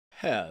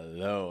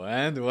Hello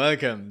and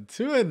welcome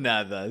to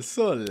another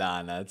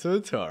Solana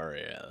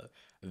tutorial.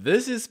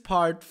 This is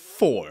part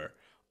 4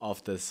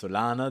 of the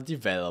Solana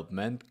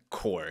development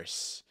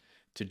course.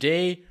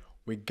 Today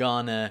we're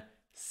gonna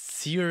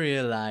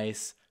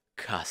serialize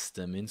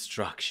custom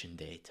instruction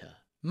data.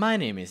 My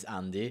name is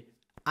Andy.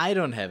 I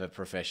don't have a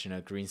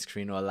professional green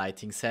screen or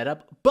lighting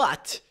setup,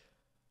 but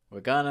we're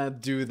gonna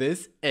do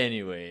this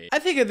anyway. I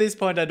think at this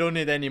point I don't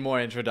need any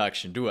more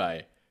introduction, do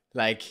I?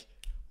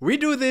 We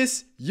do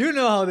this, you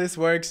know how this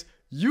works,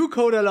 you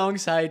code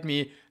alongside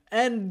me,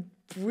 and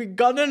we're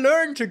gonna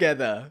learn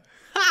together.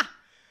 Ha!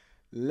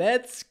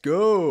 Let's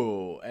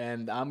go!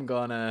 And I'm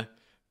gonna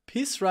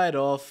piss right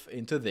off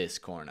into this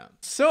corner.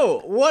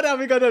 So, what are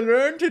we gonna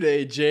learn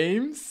today,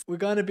 James? We're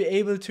gonna be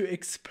able to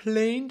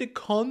explain the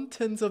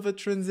contents of a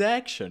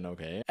transaction,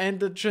 okay? And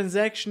the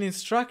transaction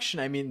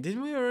instruction,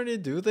 didn't we already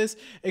do this?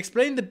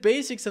 Explain the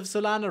basics of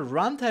Solana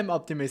runtime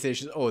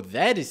optimization. Oh,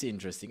 that is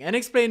interesting. And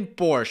explain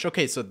borsh.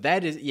 Okay, so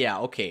that is, yeah,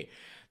 okay.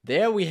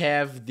 There we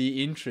have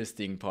the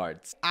interesting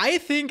parts. I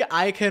think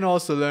I can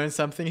also learn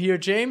something here,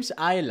 James.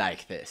 I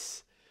like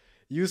this.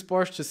 Use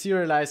borsh to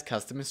serialize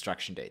custom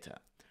instruction data.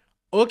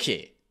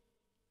 Okay,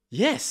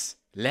 yes,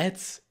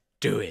 let's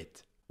do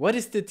it. What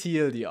is the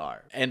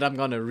TLDR? And I'm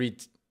gonna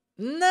read.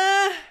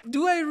 Nah,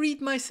 do I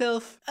read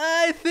myself?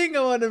 I think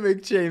I wanna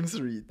make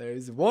James read. There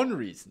is one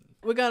reason.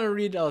 We're gonna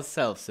read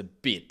ourselves a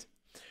bit.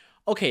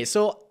 Okay,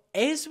 so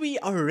as we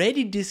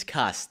already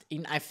discussed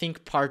in, I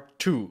think, part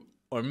 2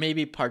 or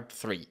maybe part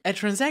 3, a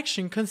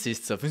transaction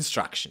consists of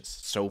instructions.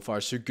 So far,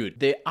 so good.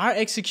 They are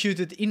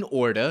executed in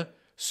order.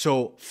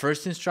 So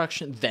first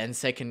instruction, then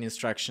second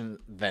instruction,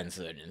 then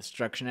third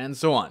instruction, and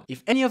so on.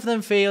 If any of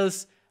them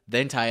fails, the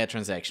entire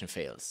transaction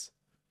fails.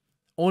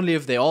 Only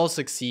if they all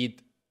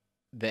succeed,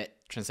 the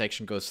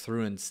transaction goes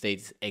through and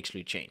state is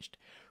actually changed.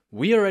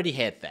 We already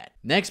had that.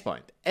 Next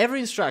point.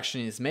 Every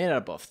instruction is made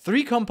up of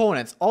 3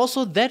 components.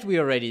 Also that we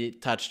already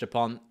touched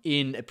upon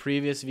in a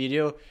previous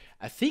video.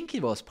 I think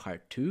it was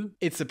part 2.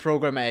 It's a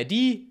program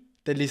ID,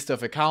 the list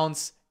of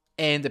accounts,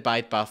 and a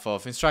byte buffer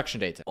of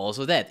instruction data.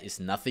 Also that is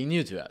nothing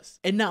new to us.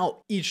 And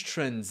now each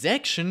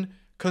transaction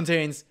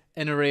contains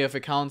an array of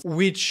accounts,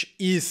 which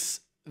is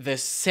the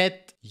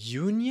set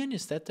union.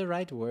 Is that the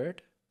right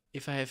word?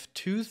 If I have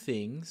 2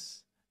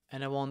 things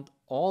and I want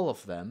all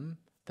of them,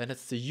 then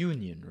it's the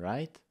union,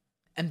 right?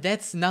 And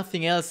that's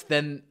nothing else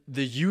than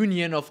the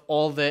union of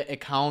all the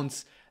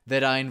accounts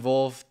that are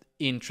involved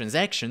in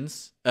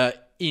transactions,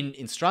 in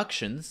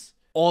instructions.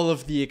 All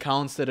of the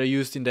accounts that are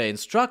used in the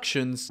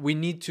instructions, we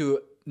need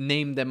to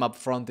name them up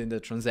front in the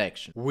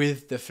transaction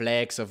with the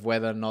flags of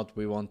whether or not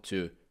we want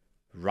to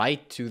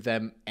write to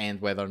them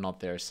and whether or not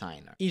they're a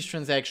signer. Each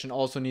transaction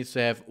also needs to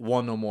have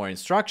 1 or more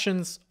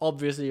instructions.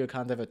 Obviously, you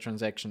can't have a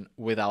transaction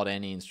without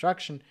any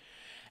instruction.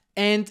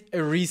 And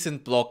a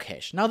recent block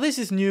hash. Now, this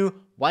is new.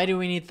 Why do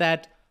we need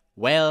that?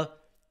 Well,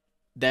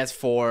 that's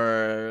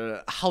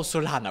for how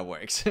Solana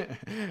works.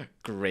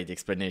 Great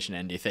explanation,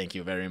 Andy. Thank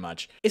you very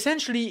much.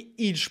 Essentially,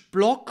 each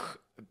block,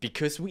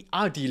 because we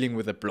are dealing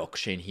with a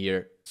blockchain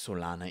here,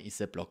 Solana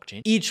is a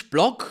blockchain. Each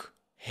block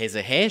has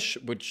a hash,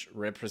 which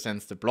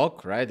represents the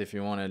block, right? If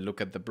you want to look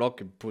at the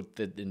block, you put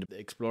it in the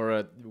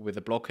Explorer with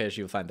a block hash,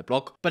 you'll find the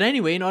block. But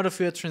anyway, in order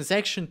for a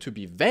transaction to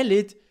be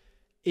valid,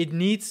 it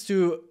needs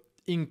to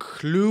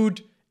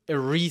include a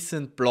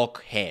recent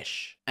block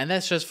hash. And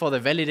that's just for the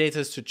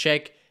validators to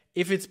check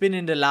if it's been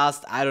in the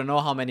last, I don't know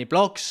how many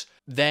blocks,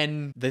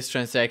 then this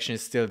transaction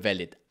is still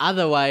valid.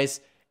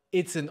 Otherwise,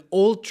 it's an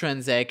old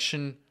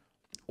transaction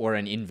or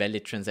an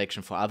invalid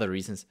transaction for other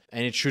reasons,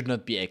 and it should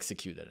not be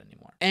executed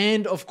anymore.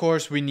 And of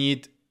course, we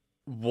need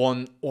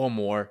 1 or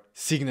more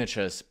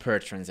signatures per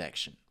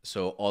transaction.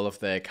 So all of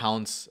the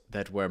accounts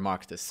that were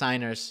marked as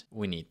signers,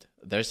 we need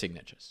their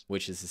signatures,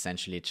 which is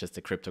essentially just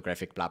a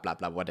cryptographic blah, blah,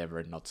 blah,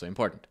 whatever, not so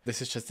important.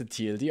 This is just a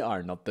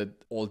TLDR, not the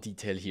all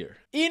detail here.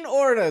 In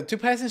order to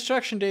pass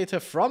instruction data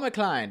from a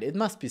client, it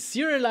must be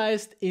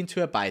serialized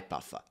into a byte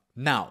buffer.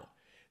 Now,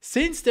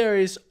 since there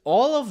is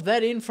all of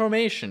that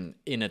information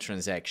in a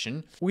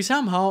transaction, we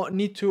somehow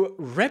need to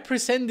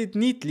represent it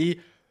neatly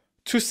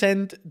to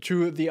send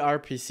to the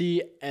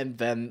RPC and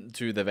then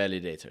to the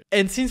validator.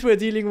 And since we're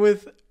dealing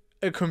with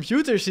a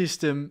computer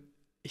system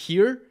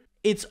here,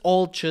 it's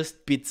all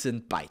just bits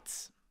and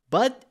bytes.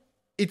 But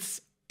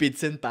it's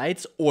bits and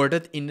bytes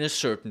ordered in a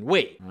certain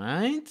way,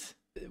 right?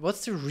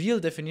 What's the real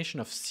definition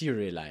of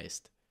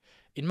serialized?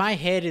 In my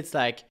head, it's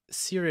like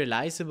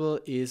serializable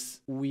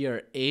is we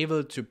are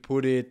able to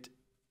put it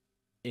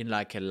in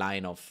like a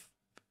line of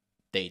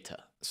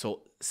data.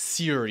 So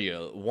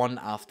serial, one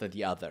after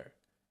the other.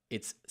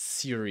 It's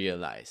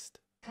serialized.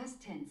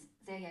 Past tense,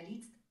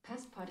 serialized.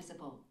 Past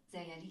participle,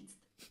 serialized.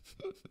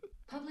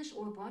 Publish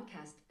or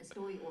broadcast a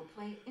story or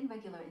play in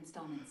regular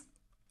installments.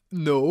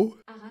 No.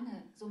 Arrange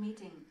so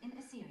meeting in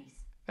a series.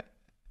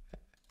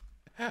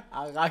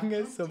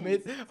 Arrange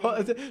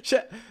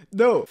somit.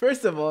 No,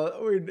 first of all,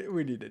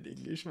 we need an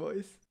English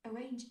voice.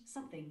 Arrange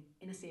something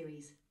in a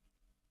series.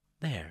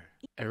 There.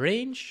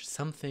 Arrange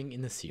something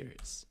in a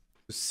series.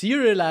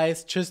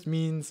 Serialize just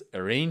means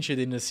arrange it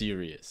in a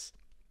series.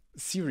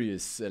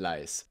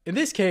 serialize. In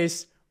this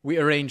case, we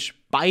arrange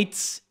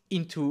bytes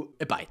into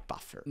a byte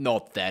buffer.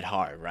 Not that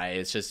hard, right?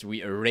 It's just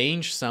we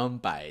arrange some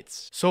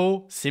bytes.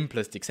 So,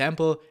 simplest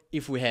example,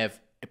 if we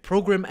have a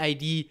program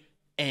ID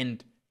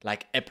and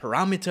like a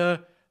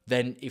parameter,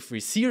 then if we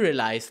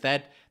serialize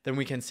that, then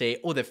we can say,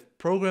 oh, the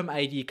program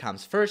ID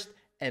comes first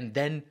and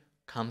then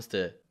comes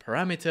the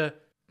parameter,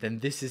 then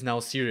this is now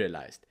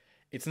serialized.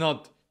 It's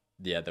not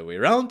the other way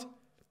around,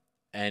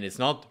 and it's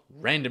not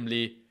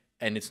randomly,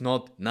 and it's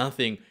not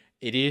nothing.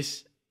 It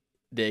is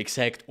the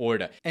exact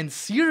order. And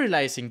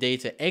serializing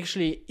data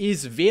actually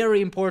is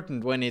very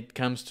important when it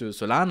comes to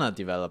Solana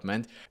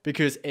development,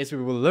 because as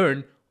we will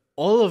learn,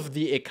 all of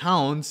the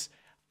accounts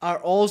are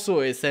also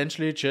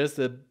essentially just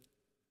a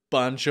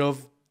bunch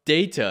of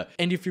data.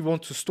 And if you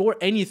want to store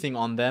anything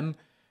on them,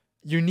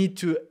 you need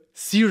to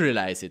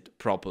serialize it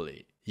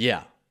properly.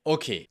 Yeah,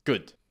 okay,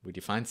 good. We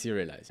define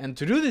serialize. And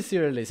to do the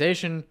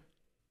serialization,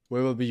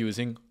 we will be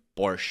using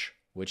borsh,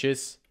 which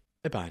is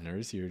a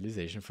binary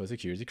serialization for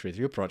security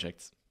critical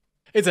projects.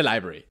 It's a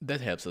library that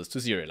helps us to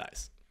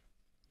serialize.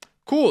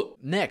 Cool.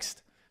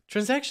 Next,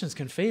 transactions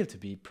can fail to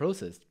be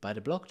processed by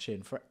the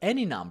blockchain for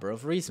any number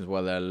of reasons.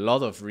 Well, there are a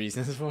lot of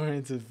reasons for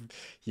it.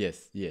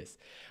 Yes.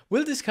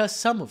 We'll discuss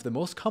some of the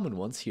most common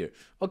ones here.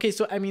 Okay,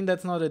 so I mean,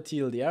 that's not a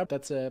TLDR,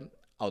 that's a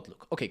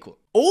outlook. Okay, cool.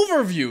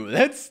 Overview.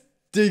 Let's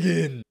dig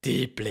in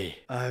deeply.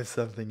 I have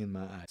something in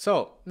my eye.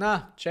 So,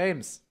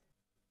 James.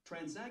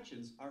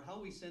 Transactions are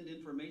how we send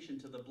information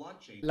to the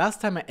blockchain.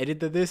 Last time I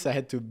edited this, I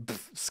had to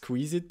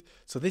squeeze it.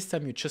 So this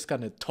time you're just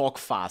gonna talk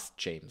fast,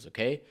 James,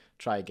 okay?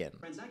 Try again.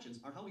 Transactions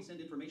are how we send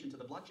information to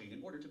the blockchain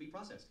in order to be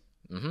processed.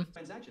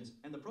 Transactions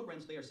and the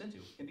programs they are sent to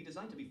can be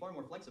designed to be far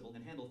more flexible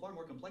and handle far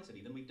more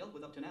complexity than we've dealt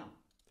with up to now.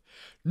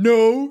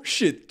 No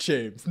shit,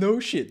 James, no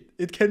shit.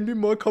 It can be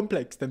more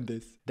complex than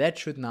this. That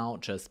should now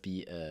just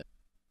be a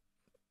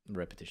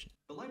repetition.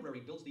 The library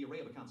builds the array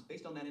of accounts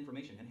based on that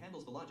information and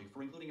handles the logic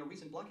for including a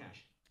recent block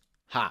hash.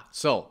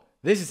 So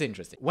this is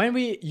interesting. When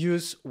we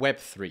use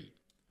Web3,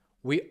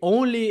 we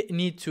only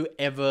need to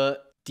ever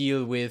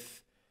deal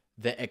with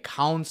the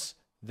accounts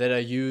that are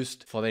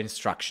used for the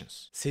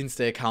instructions, since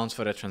the accounts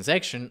for the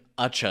transaction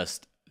are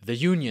just the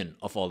union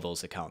of all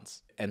those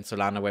accounts. And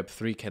Solana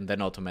Web3 can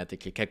then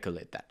automatically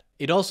calculate that.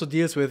 It also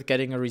deals with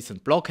getting a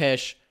recent block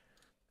hash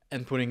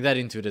and putting that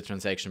into the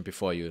transaction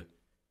before you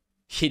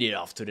hit it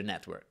off to the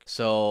network.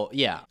 So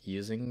yeah,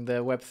 using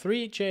the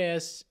Web3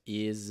 JS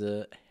is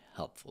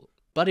helpful.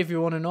 But if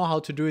you want to know how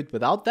to do it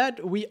without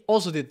that, we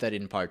also did that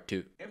in part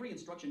 2. Every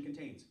instruction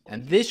contains.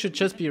 And this should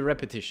just be a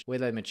repetition.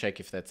 Wait, let me check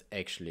if that's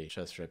actually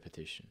just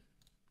repetition.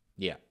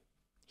 Yeah,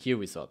 here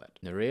we saw that.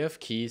 An array of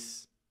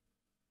keys,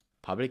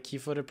 public key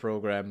for the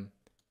program,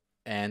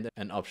 and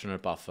an optional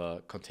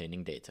buffer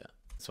containing data.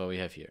 That's what we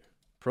have here.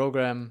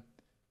 Program,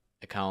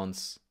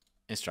 accounts,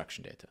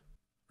 instruction data.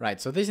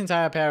 Right, so this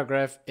entire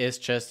paragraph is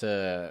just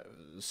a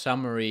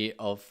summary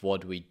of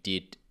what we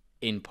did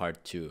in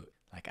part 2.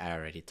 Like I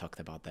already talked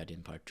about that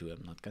in part 2.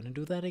 I'm not gonna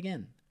do that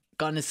again.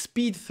 Gonna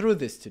speed through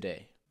this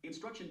today.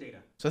 Instruction data.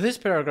 So this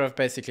paragraph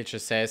basically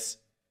just says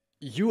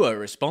you are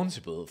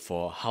responsible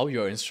for how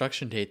your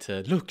instruction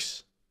data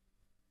looks,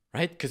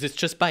 right? Because it's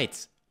just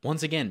bytes.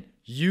 Once again,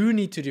 you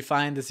need to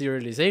define the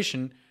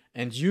serialization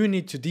and you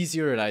need to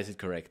deserialize it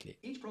correctly.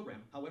 Each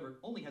program, however,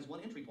 only has one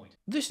entry point.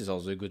 This is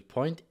also a good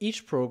point.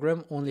 Each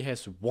program only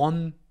has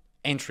one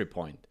entry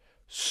point.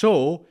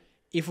 So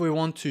if we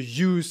want to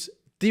use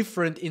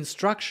different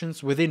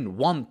instructions within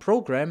one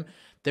program,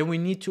 then we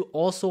need to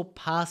also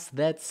pass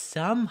that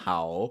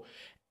somehow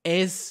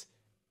as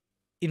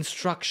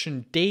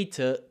instruction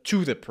data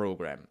to the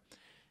program.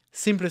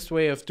 Simplest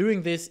way of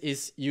doing this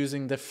is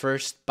using the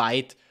first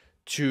byte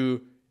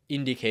to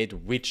indicate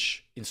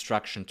which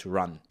instruction to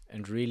run.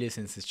 And really,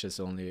 since it's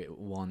just only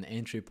one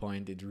entry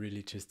point, it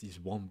really just is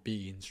one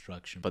big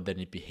instruction, but then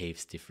it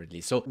behaves differently.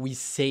 So we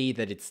say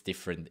that it's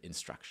different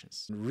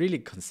instructions. Really,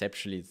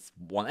 conceptually, it's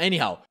one.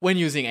 Anyhow, when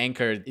using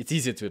Anchor, it's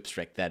easier to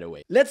abstract that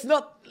away. Let's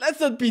not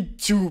be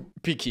too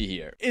picky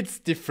here. It's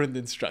different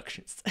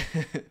instructions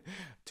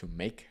to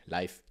make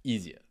life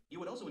easier. You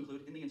would also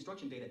include in the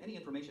instruction data any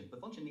information the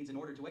function needs in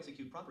order to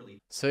execute properly.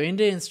 So in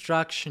the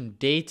instruction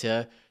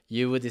data,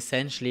 you would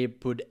essentially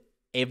put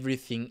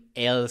everything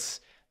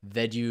else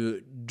that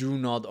you do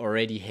not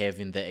already have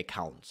in the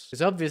accounts.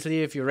 Because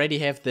obviously if you already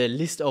have the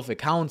list of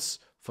accounts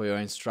for your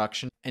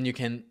instruction and you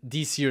can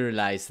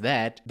deserialize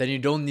that, then you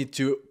don't need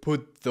to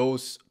put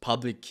those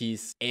public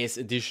keys as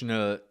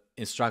additional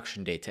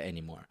instruction data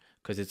anymore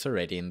because it's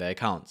already in the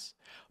accounts.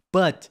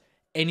 But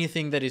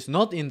anything that is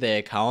not in the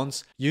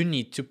accounts, you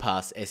need to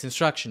pass as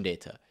instruction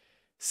data.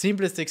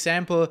 Simplest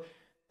example,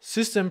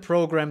 system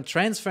program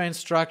transfer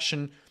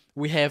instruction.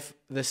 We have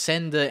the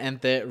sender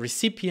and the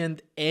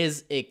recipient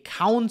as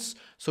accounts,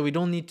 so we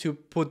don't need to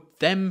put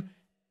them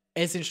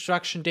as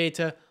instruction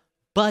data,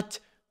 but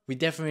we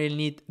definitely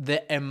need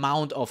the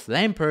amount of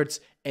lamperts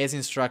as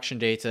instruction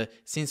data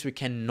since we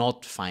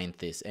cannot find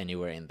this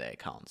anywhere in the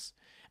accounts.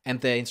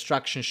 And the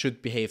instruction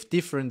should behave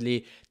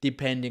differently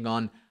depending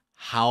on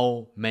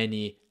how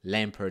many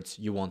lamperts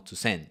you want to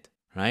send,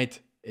 right?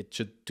 It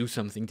should do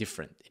something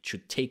different. It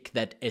should take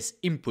that as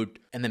input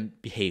and then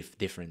behave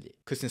differently.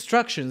 Because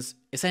instructions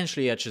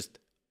essentially are just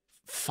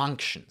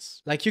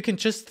functions. Like you can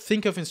just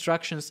think of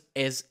instructions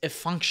as a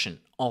function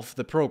of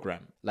the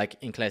program, like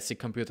in classic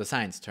computer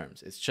science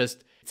terms.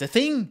 It's a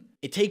thing,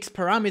 it takes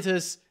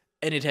parameters,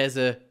 and it has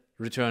a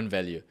return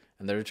value.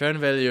 And the return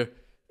value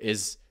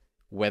is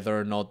whether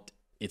or not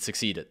it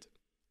succeeded.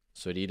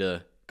 So it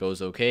either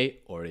goes okay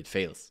or it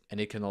fails. And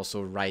it can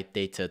also write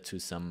data to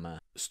some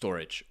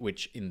storage,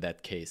 which in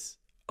that case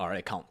are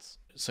accounts.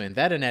 So in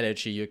that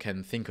analogy, you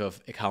can think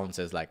of accounts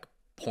as like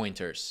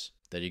pointers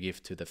that you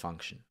give to the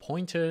function.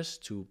 Pointers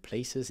to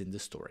places in the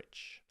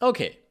storage.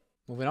 Okay,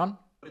 moving on.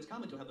 But it's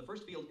common to have the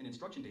first field in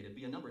instruction data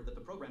be a number that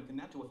the program can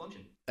map to a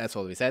function. That's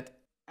what we said.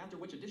 After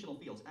which additional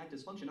fields act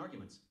as function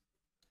arguments.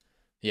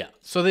 Yeah,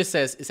 so this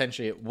says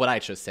essentially what I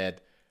just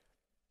said.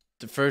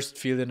 The first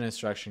field in an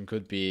instruction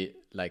could be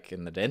like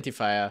an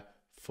identifier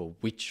for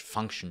which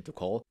function to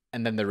call,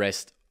 and then the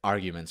rest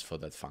arguments for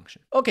that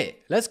function. Okay,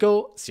 let's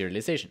go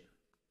serialization.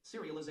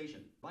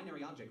 Serialization,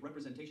 binary object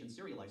representation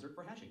serializer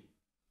for hashing.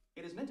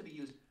 It is meant to be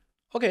used.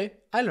 Okay,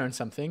 I learned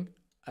something.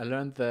 I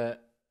learned the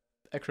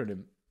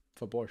acronym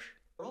for borsh.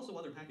 There are also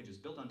other packages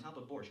built on top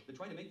of borsh that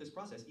try to make this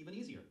process even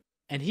easier.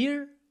 And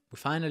here we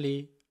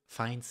finally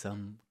find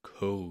some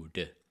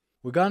code.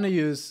 We're gonna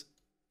use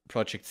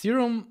Project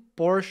Serum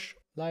borsh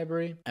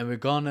library and we're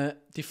gonna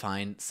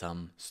define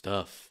some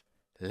stuff.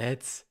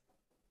 Let's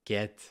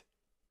get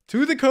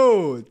to the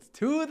code.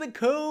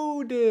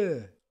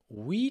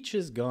 We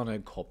just gonna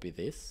copy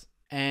this.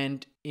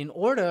 And in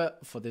order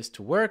for this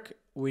to work,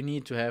 we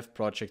need to have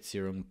Project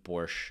Serum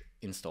borsh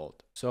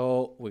installed.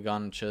 So we're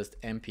gonna just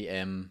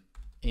npm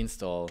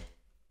install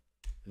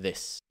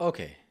this.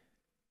 Okay.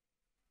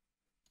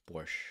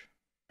 Borsh.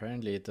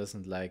 Apparently it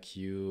doesn't like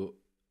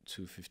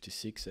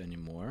U256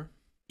 anymore.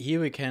 Here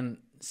we can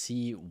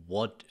see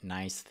what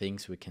nice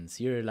things we can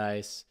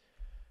serialize.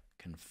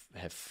 Can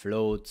have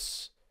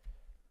floats,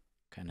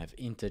 can have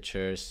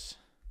integers,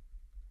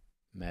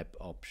 map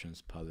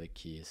options, public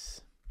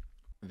keys,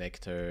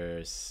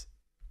 vectors,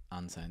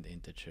 unsigned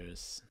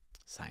integers,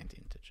 signed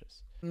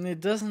integers.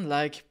 It doesn't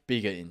like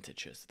bigger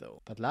integers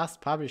though, but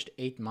last published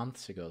 8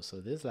 months ago,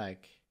 so this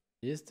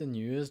is the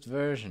newest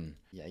version.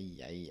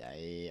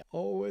 Yay.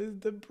 Always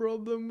the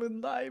problem with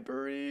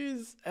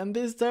libraries, and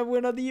this time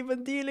we're not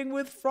even dealing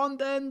with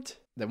front end.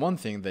 The one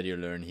thing that you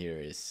learn here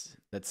is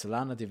that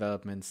Solana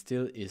development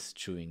still is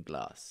chewing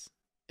glass.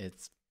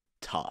 It's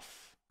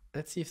tough.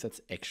 Let's see if that's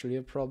actually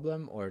a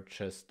problem or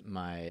just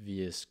my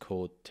VS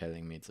Code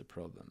telling me it's a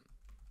problem.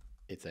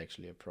 It's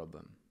actually a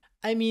problem.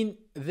 I mean,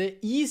 the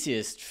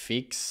easiest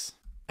fix,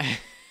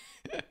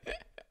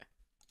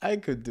 I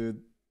could do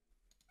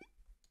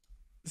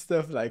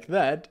stuff like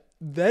that.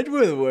 That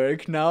will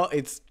work. Now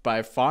it's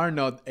by far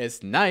not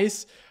as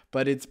nice,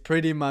 but it's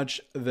pretty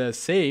much the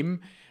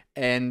same.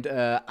 And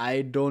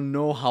I don't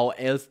know how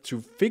else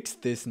to fix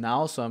this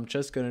now. So I'm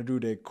just going to do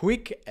the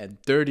quick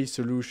and dirty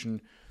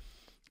solution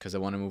because I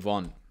want to move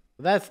on.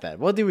 That's that.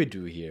 What do we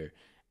do here?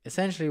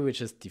 Essentially, we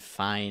just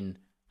define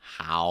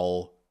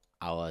how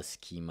our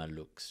schema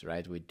looks,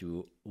 right? We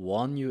do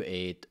one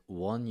U8,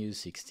 one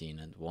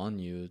U16, and one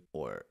U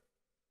or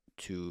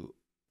two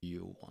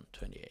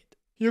U128.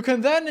 You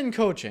can then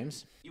encode,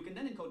 James. You can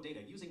then encode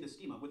data using the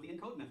schema with the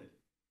encode method.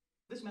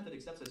 This method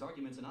accepts as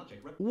arguments an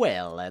object.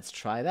 Well, let's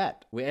try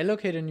that. We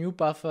allocate a new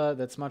buffer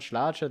that's much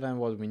larger than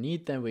what we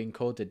need. Then we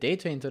encode the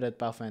data into that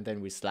buffer and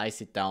then we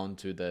slice it down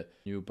to the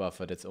new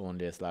buffer that's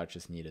only as large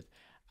as needed.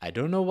 I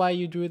don't know why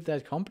you do it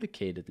that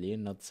complicatedly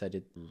and not set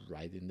it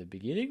right in the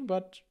beginning,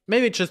 but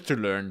maybe just to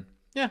learn.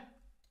 Yeah,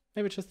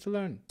 maybe just to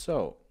learn.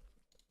 So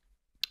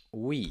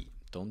we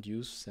don't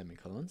use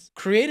semicolons.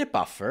 Create a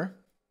buffer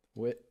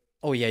with...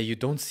 Oh yeah, you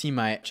don't see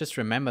just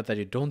remember that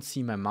you don't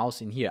see my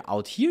mouse in here.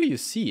 Out here you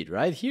see it,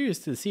 right? Here you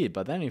still see it,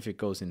 but then if it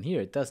goes in here,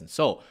 it doesn't.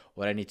 So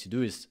what I need to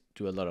do is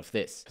do a lot of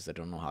this, because I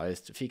don't know how else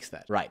to fix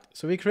that. Right,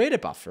 so we create a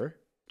buffer,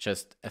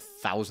 just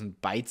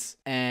 1,000 bytes,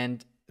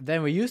 and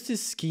then we use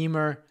this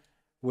schema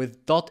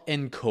with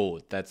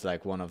 .encode. That's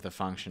like one of the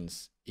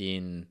functions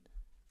in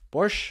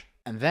borsh.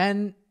 And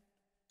then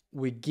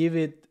we give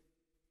it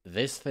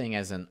this thing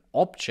as an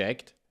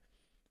object,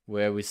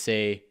 where we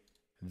say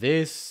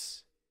this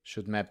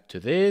should map to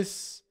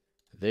this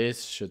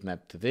should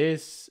map to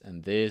this,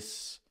 and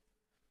this,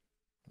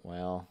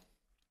 well,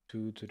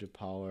 2 to the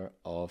power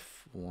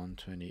of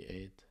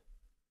 128.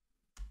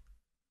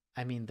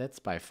 I mean, that's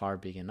by far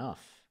big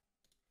enough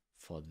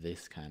for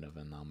this kind of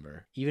a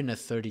number. Even a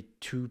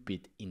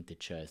 32-bit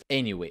integer.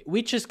 Anyway,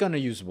 we're just gonna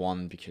use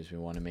 1 because we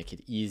want to make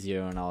it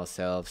easier on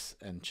ourselves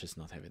and just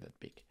not have it that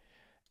big.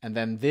 And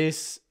then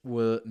this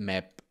will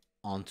map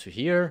onto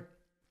here.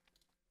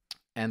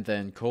 And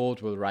then code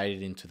will write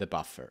it into the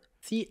buffer.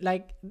 See,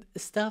 like,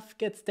 stuff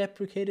gets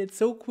deprecated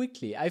so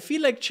quickly. I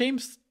feel like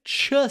James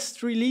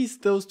just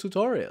released those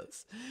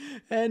tutorials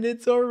and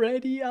it's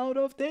already out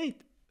of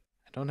date.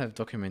 I don't have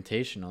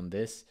documentation on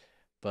this,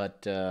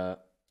 but I'm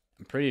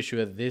pretty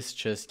sure this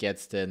just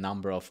gets the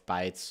number of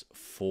bytes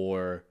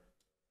for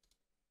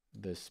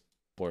this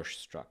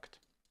borsh struct.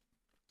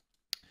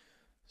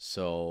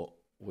 So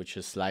we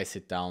just slice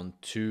it down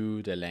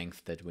to the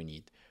length that we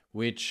need,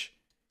 which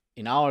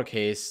in our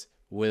case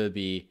will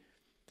be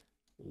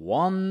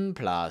 1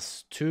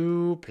 plus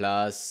 2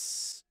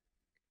 plus...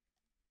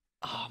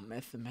 Ah,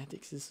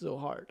 mathematics is so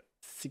hard.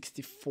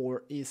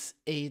 64 is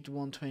 8,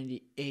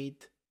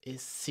 128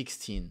 is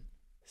 16.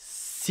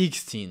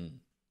 16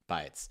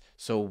 bytes.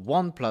 So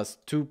 1 plus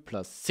 2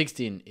 plus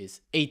 16 is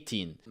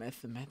 18.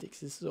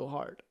 Mathematics is so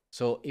hard.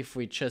 So if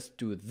we just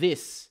do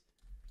this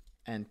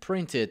and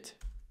print it,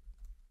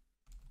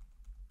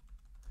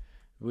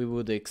 we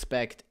would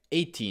expect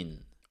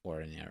 18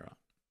 or an error.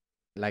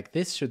 Like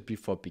this should be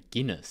for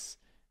beginners.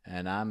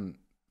 And I'm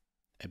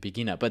a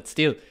beginner, but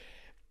still,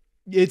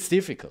 it's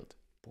difficult.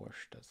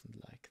 Borsh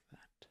doesn't like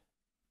that.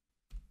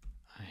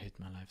 I hate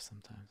my life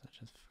sometimes. I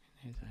just fucking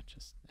hate it. I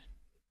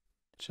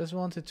just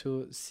wanted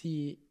to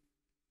see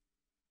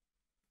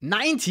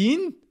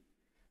 19?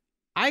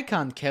 I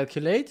can't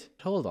calculate.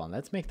 Hold on,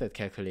 let's make that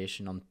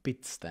calculation on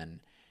bits then.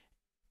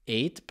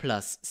 8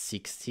 plus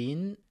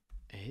 16.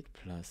 8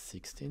 plus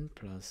 16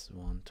 plus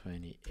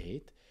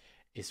 128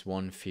 is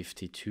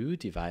 152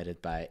 divided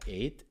by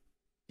 8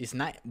 is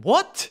 9.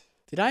 What?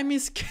 Did I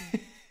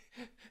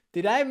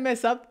Did I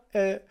mess up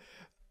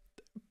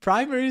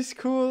primary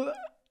school?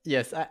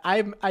 Yes,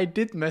 I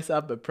did mess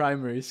up a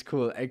primary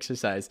school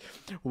exercise.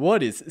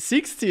 What is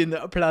 16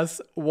 plus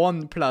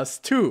 1 plus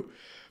 2?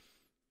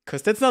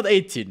 Because that's not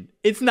 18.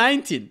 It's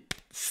 19.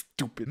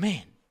 Stupid.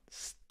 Man,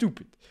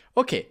 stupid.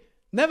 Okay,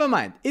 never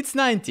mind. It's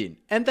 19.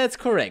 And that's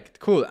correct.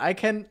 Cool. I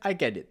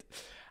get it.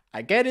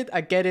 I get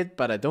it,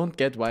 but I don't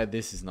get why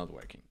this is not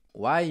working.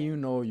 Why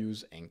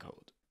use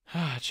encode?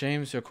 Ah,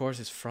 James, your course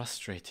is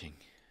frustrating.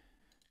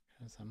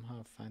 Can I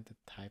somehow find the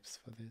types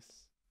for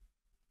this?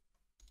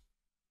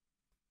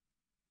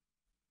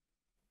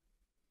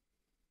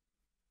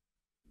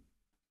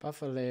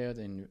 Buffer layout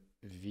in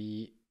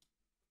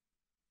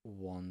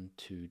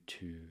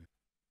V122.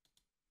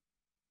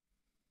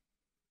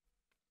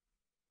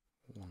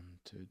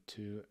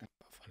 122 and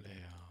buffer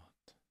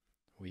layout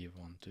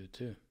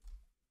V122.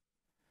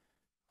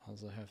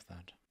 Also have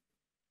that.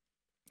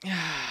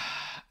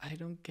 I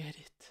don't get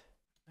it.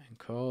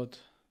 Encode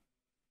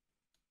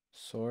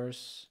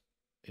source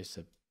is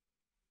a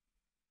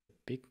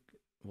big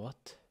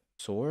what?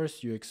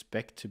 Source you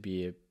expect to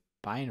be a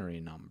binary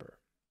number.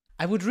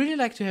 I would really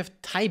like to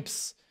have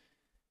types.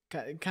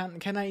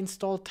 Can I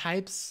install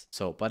types?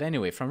 So, but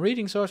anyway, from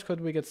reading source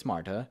code we get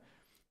smarter.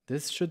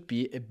 This should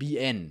be a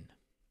BN.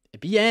 A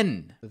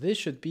BN. This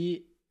should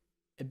be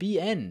a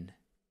BN.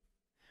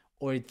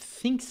 Or it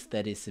thinks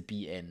that is a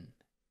BN.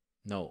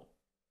 No.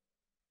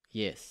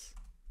 Yes.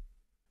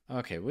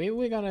 Okay,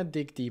 we're gonna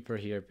dig deeper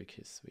here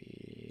because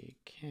we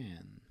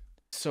can.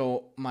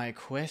 So my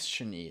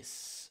question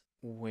is,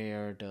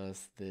 where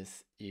does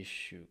this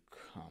issue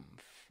come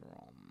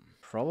from?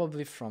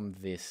 Probably from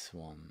this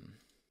one.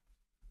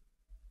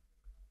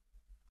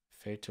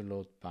 Fail to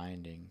load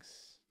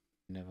bindings.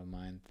 Never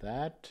mind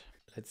that.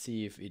 Let's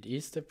see if it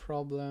is the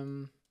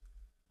problem.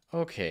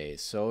 Okay,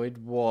 so it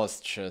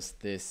was just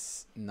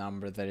this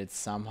number that it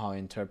somehow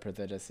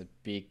interpreted as a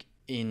big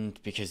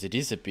int because it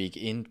is a big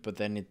int, but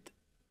then it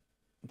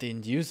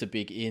didn't use a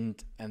big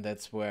int, and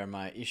that's where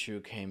my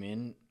issue came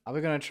in. Are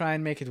we gonna try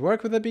and make it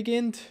work with a big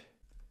int?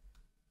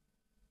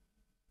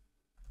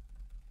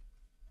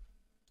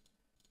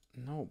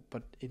 No,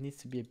 but it needs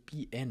to be a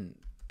BN.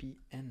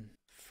 BN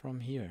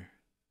from here.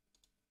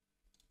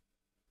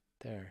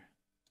 There.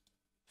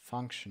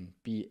 Function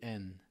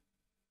BN.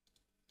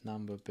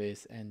 Number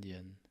base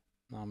endian.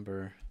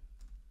 Number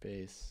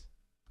base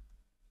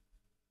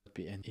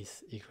BN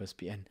is equals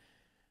BN.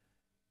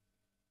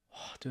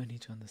 Oh, do I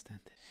need to understand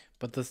it?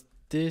 But does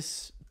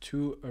this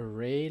to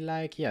array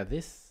like? Yeah,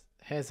 this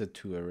has a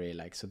to array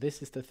like. So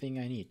this is the thing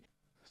I need.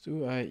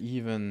 Do I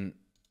even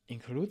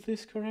include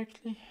this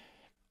correctly?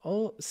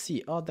 Oh,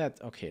 see, oh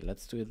that, okay,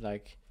 let's do it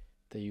like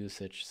the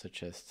usage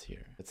suggests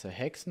here. It's a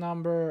hex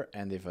number,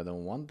 and if I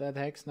don't want that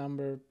hex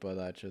number, but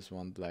I just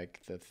want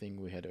like the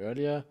thing we had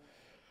earlier,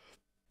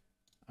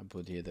 I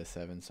put here the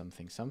 7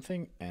 something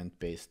something and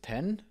base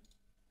 10.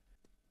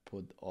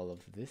 Put all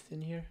of this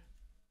in here.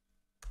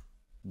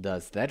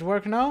 Does that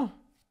work now?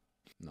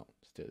 No,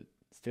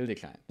 still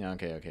decline. Yeah,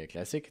 okay,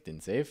 classic,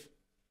 didn't save.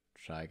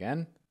 Try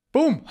again.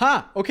 Boom,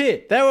 ha,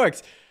 okay, that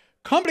works.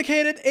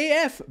 Complicated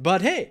AF,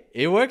 but hey,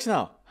 it works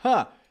now.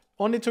 Ha,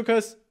 only took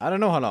us, I don't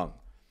know how long.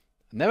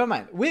 Never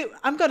mind.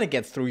 I'm gonna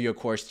get through your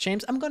course,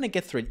 James. I'm gonna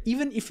get through it,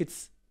 even if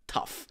it's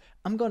tough.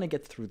 I'm gonna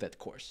get through that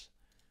course.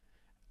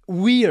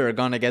 We are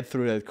gonna get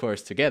through that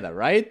course together,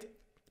 right?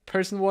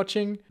 Person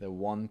watching, the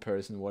one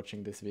person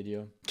watching this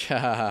video.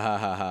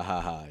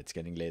 It's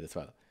getting late as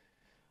well.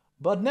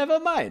 But never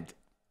mind.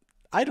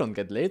 I don't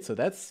get late, so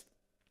that's...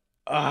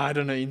 I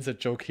don't know, insert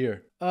joke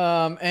here.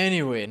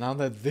 Anyway, now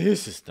that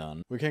this is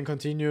done, we can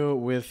continue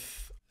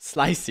with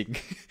slicing,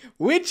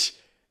 which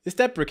is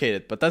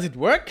deprecated. But does it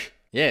work?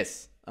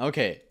 Yes.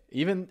 Okay.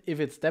 Even if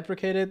it's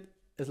deprecated,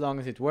 as long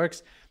as it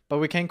works. But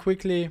we can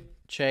quickly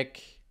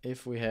check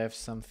if we have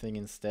something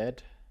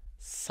instead.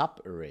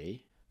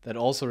 Subarray that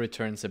also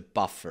returns a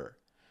buffer.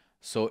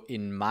 So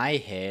in my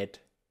head,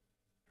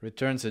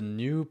 returns a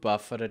new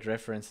buffer that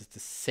references the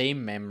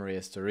same memory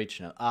as the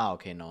original. Ah,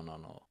 okay,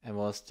 no. And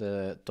what's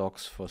the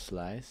docs for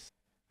slice?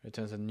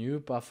 Returns a new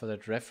buffer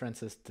that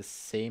references the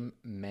same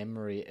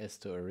memory as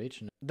the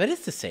original. That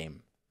is the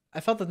same. I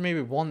thought that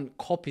maybe one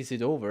copies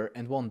it over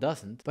and one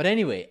doesn't. But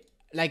anyway,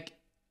 like,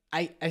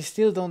 I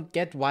still don't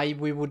get why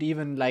we would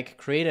even like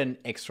create an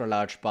extra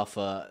large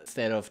buffer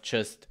instead of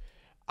just,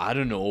 I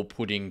don't know,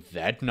 putting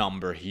that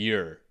number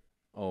here.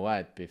 Oh,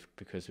 right,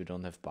 because we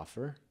don't have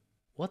buffer.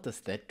 What does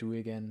that do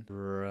again?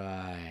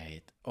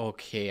 Right.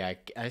 Okay,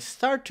 I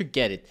start to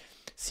get it.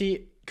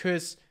 See,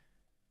 because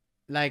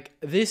like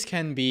this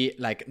can be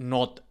like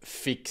not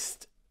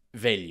fixed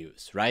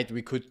values, right?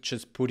 We could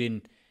just put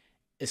in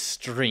a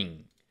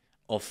string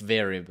of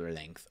variable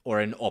length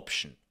or an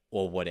option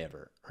or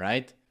whatever,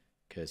 right?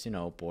 Because, you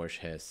know, borsh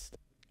has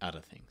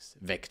other things,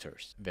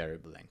 vectors,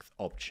 variable length,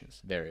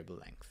 options, variable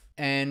length.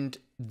 And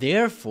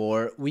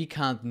therefore, we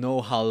can't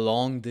know how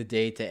long the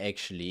data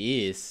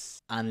actually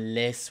is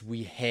unless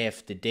we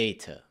have the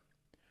data.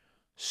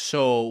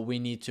 So we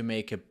need to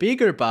make a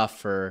bigger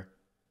buffer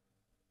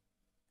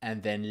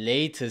and then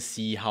later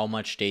see how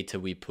much data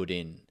we put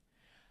in.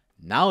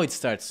 Now it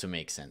starts to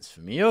make sense for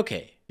me.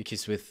 Okay,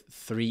 because with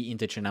 3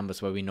 integer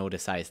numbers where we know the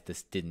size,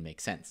 this didn't make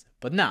sense.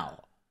 But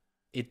now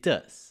it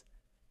does.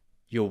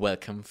 You're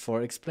welcome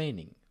for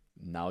explaining.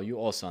 Now you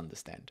also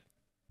understand.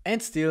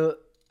 And still,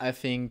 I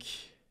think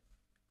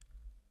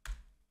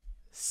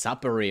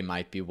subarray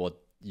might be what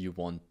you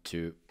want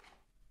to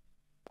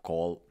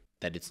call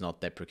that it's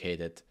not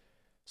deprecated.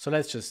 So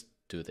let's just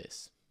do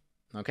this.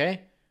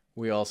 Okay?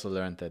 We also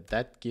learned that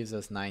that gives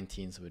us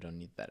 19, so we don't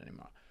need that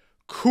anymore.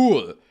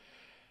 Cool.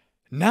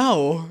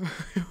 Now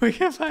we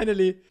can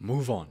finally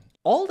move on.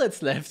 All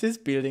that's left is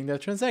building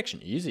that transaction.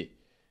 Easy.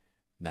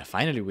 Now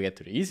finally we get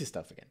to the easy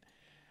stuff again.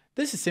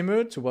 This is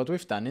similar to what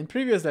we've done in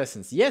previous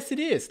lessons. Yes, it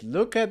is.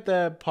 Look at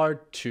the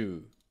part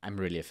 2. I'm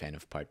really a fan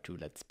of part 2,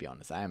 let's be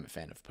honest. I am a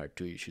fan of part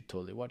 2. You should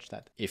totally watch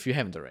that if you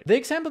haven't already. The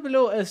example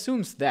below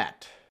assumes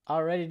that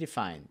already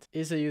defined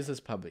is a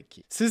user's public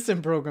key.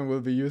 System program will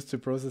be used to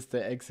process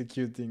the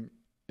executing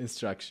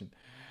instruction.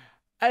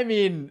 I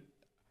mean,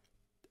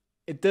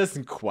 it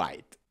doesn't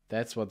quite.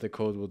 That's what the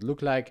code would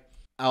look like.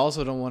 I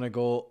also don't want to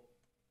go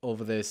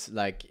over this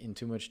like in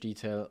too much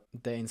detail.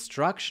 The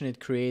instruction it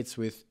creates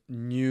with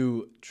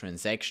new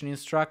transaction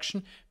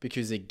instruction,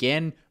 because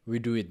again, we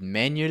do it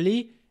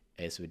manually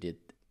as we did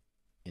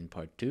in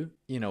part 2.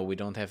 You know, we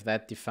don't have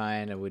that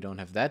defined and we don't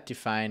have that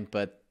defined,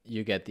 but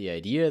you get the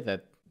idea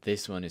that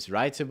this one is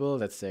writable,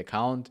 that's the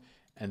account,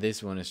 and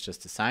this one is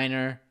just a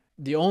signer.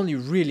 The only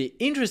really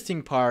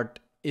interesting part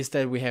is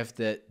that we have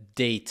the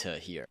data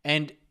here.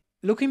 And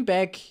looking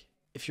back,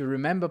 if you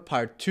remember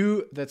part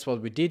 2, that's what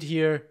we did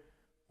here.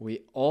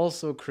 We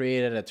also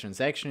created a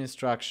transaction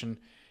instruction,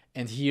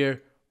 and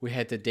here we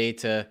had the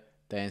data,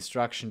 the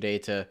instruction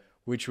data,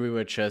 which we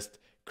were just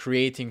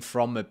creating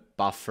from a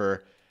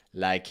buffer,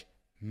 like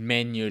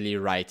manually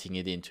writing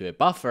it into a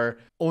buffer.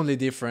 Only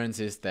difference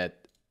is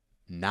that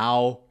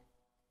now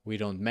we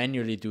don't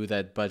manually do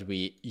that, but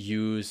we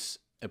use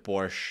a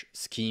borsh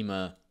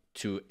schema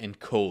to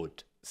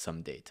encode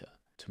some data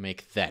to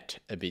make that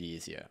a bit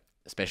easier.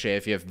 Especially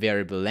if you have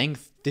variable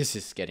length, this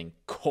is getting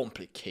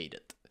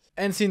complicated.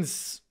 And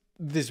since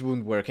this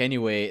wouldn't work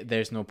anyway,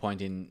 there's no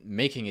point in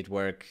making it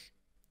work.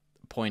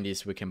 Point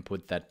is, we can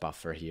put that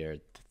buffer here.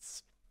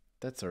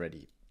 That's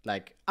already,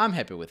 like, I'm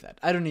happy with that.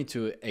 I don't need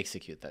to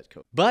execute that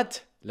code.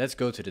 But let's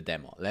go to the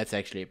demo. Let's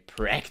actually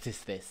practice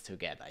this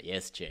together.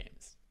 Yes,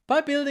 James. By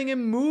building a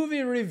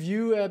movie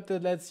review app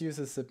that lets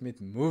users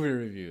submit movie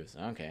reviews.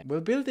 Okay.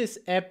 We'll build this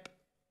app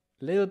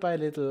little by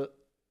little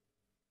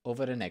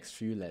over the next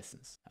few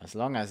lessons. As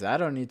long as I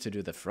don't need to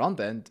do the front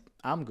end,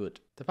 I'm good.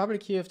 The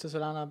public key of the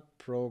Solana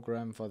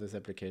program for this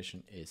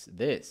application is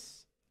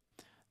this.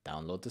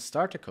 Download the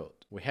starter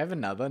code. We have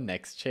another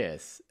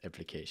Next.js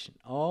application.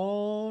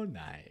 Oh,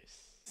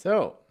 nice.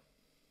 So,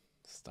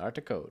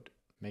 starter code.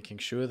 Making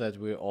sure that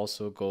we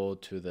also go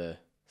to the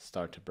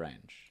starter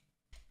branch.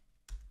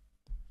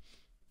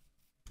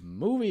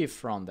 Movie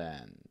front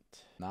end.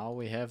 Now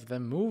we have the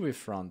movie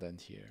front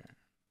end here.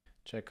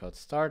 Check out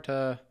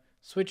starter.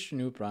 Switch to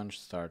new branch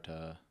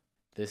starter.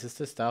 This is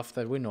the stuff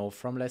that we know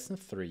from lesson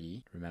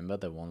 3. Remember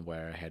the one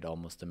where I had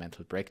almost a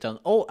mental breakdown?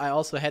 Oh, I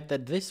also had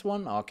this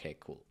one? Okay,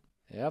 cool.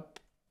 Yep,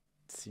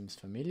 seems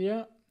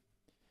familiar.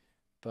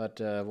 But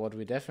what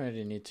we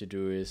definitely need to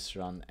do is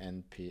run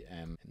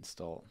npm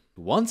install.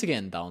 Once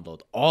again,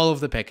 download all of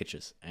the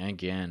packages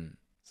again.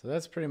 So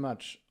that's pretty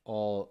much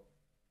all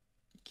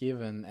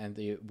given.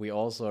 And we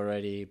also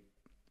already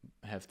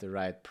have the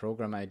right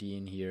program ID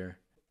in here.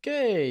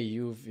 Okay,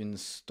 you've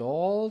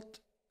installed.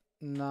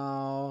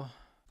 Now,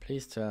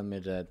 please tell me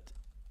that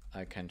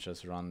I can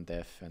just run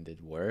def and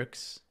it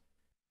works.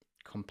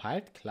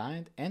 Compiled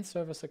client and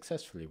server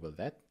successfully. Well,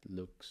 that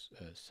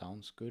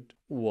sounds good.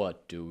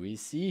 What do we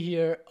see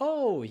here?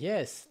 Oh,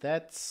 yes,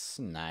 that's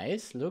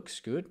nice. Looks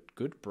good.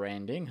 Good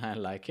branding. I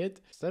like it.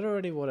 Is that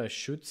already what I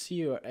should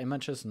see, or am I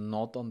just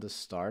not on the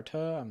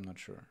starter? I'm not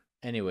sure.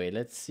 Anyway,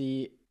 let's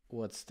see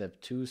what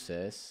step 2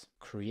 says.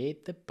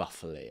 Create the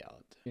buffer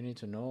layout. You need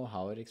to know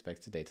how it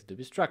expects the data to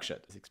be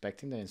structured. It's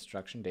expecting the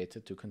instruction data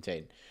to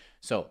contain.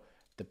 So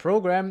the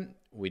program,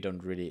 we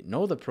don't really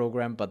know the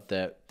program, but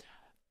the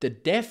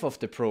dev of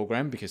the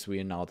program, because we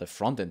are now the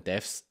front-end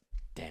devs,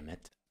 damn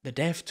it. The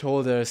dev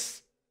told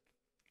us,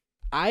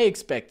 I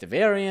expect a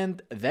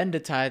variant, then the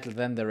title,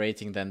 then the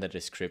rating, then the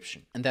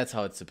description. And that's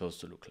how it's supposed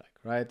to look like,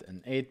 right?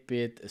 An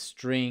 8-bit, a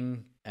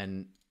string,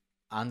 an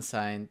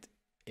unsigned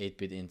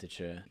 8-bit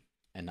integer,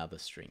 another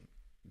string,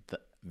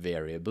 the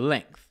variable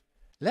length.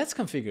 Let's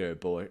configure a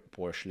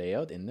borsh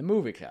layout in the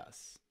movie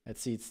class.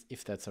 Let's see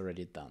if that's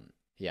already done.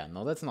 Yeah,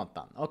 no, that's not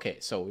done. Okay,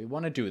 so we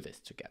want to do this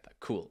together.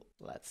 Cool.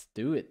 Let's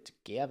do it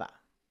together.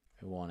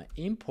 We want to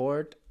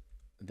import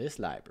this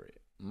library.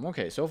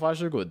 Okay, so far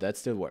so good. That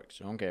still works.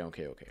 Okay.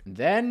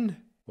 Then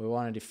we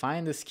want to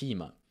define the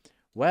schema.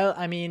 Well,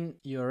 I mean,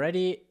 you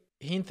already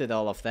hinted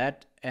all of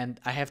that, and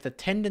I have the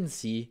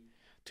tendency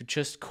to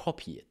just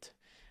copy it.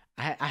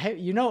 I have,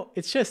 you know,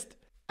 it's just,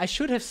 I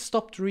should have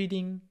stopped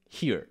reading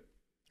here,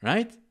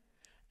 right?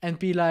 And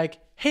be like,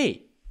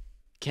 hey,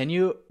 can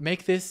you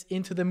make this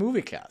into the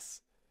movie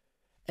class?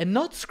 And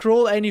not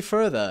scroll any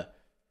further.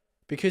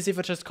 Because if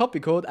I just copy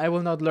code, I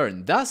will not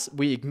learn. Thus,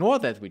 we ignore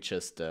that we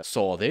just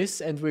saw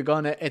this, and we're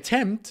gonna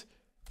attempt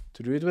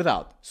to do it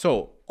without.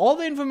 So, all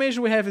the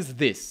information we have is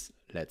this.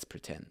 Let's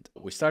pretend.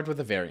 We start with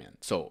a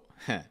variant. So,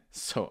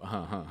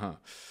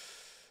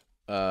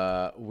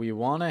 we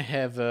wanna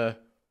have a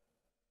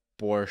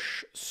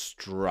borsh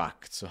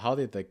struct. So how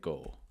did that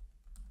go?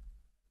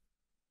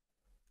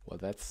 Well,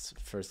 that's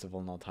first of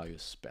all not how you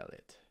spell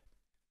it.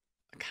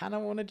 I kind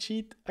of want to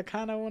cheat.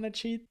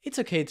 It's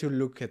okay to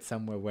look at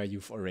somewhere where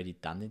you've already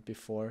done it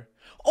before.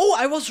 Oh,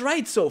 I was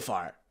right so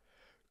far.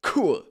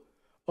 Cool.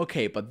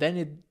 Okay, but then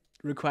it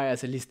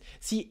requires a list.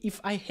 See, if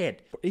I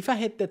had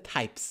the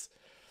types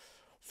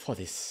for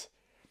this,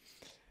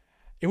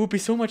 it would be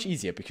so much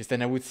easier because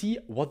then I would see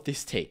what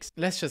this takes.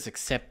 Let's just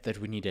accept that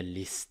we need a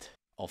list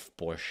of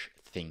borsh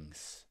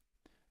things.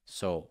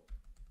 So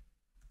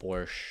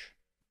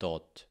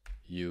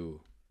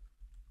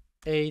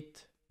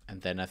borsh.u8,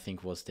 and then I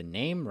think was the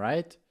name,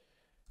 right?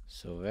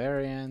 So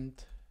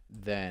variant,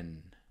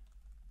 then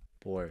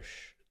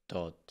borsh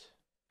dot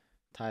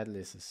title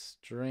is a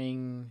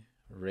string,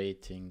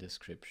 rating,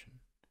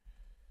 description,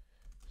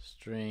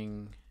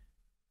 string,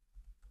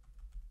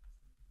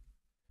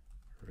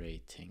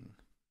 rating.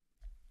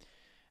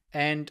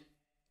 And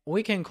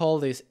we can call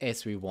this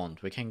as we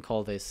want. We can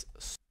call this,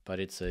 but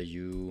it's a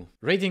U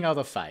rating out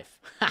of 5.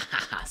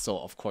 So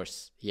of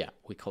course, yeah,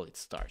 we call it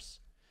stars.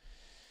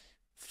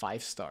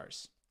 5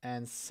 stars.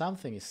 And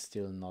something is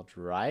still not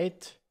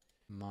right.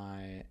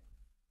 My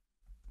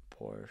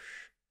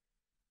borsh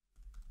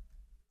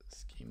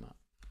schema.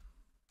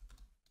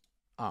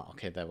 Ah,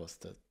 okay, that was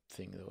the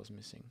thing that was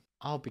missing.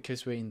 Oh,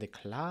 because we're in the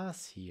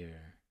class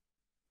here.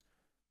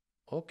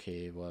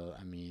 Okay, well,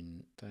 I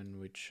mean, then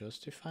we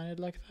just define it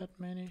like that,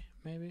 maybe.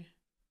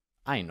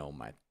 I know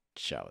my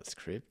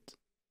JavaScript.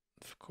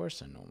 Of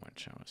course I know my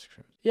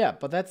JavaScript. Yeah,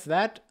 but that's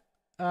that.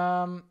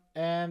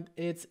 And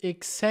it's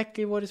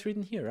exactly what is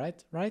written here,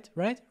 right? Right?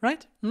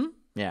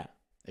 Yeah,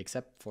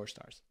 except 4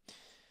 stars.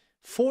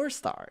 4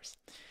 stars.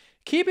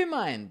 Keep in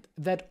mind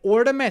that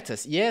order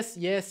matters. Yes.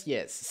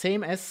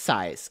 Same as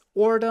size.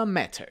 Order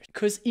matters.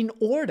 Because in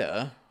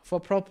order for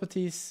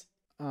properties...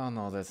 Oh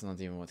no, that's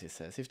not even what it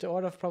says. If the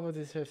order of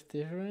properties is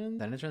different,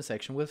 then the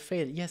transaction will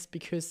fail. Yes,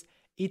 because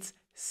it's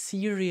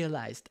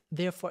serialized.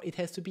 Therefore, it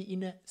has to be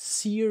in a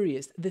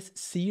series. This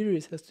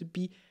series has to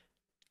be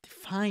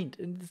defined,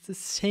 and it's the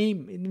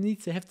same. It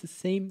needs to have the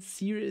same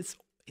series.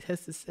 It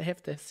has to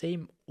have the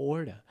same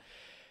order.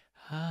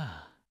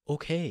 Ah,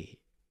 okay.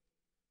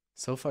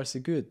 So far, so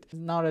good.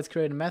 Now let's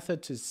create a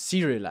method to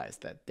serialize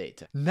that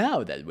data.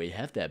 Now that we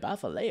have the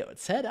buffer layout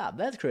set up,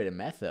 let's create a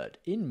method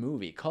in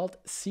movie called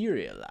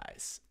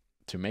serialize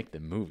to make the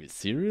movie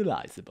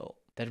serializable.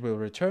 That will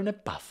return a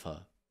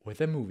buffer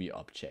with a movie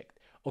object.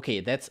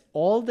 Okay, that's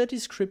all the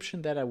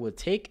description that I will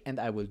take, and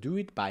I will do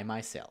it by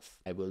myself.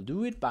 I will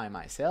do it by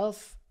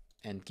myself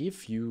and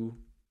give you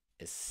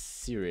a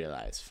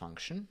serialize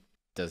function.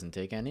 Doesn't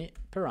take any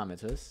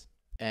parameters,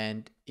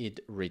 and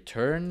it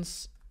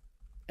returns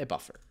a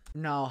buffer.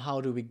 Now,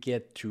 how do we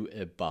get to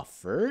a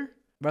buffer?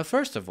 Well,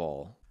 first of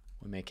all,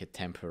 we make a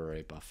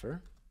temporary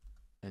buffer,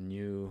 a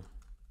new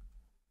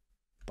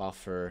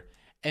buffer,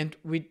 and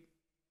we,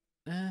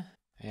 yeah,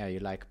 you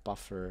like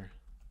buffer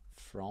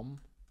from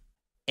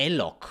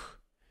alloc.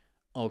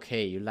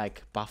 Okay, you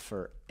like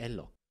buffer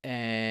alloc.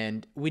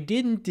 And we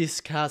didn't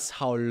discuss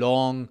how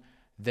long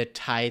the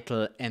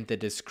title and the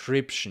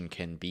description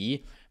can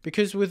be,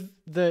 because with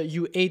the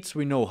U8s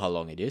we know how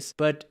long it is,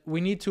 but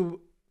we need to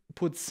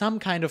put some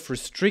kind of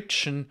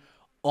restriction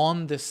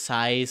on the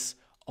size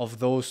of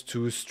those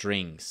 2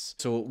 strings.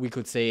 So we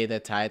could say the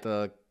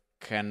title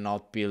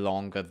cannot be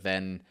longer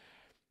than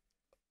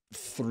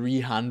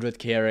 300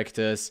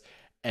 characters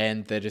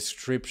and the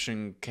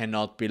description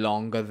cannot be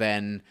longer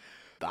than,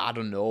 I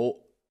don't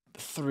know,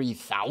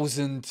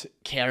 3,000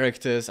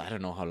 characters. I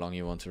don't know how long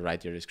you want to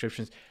write your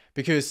descriptions,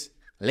 because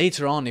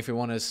Later on, if we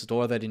want to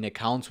store that in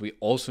accounts, we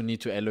also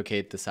need to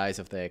allocate the size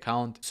of the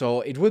account.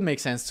 So it would make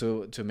sense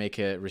to make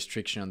a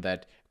restriction on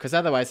that, because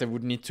otherwise I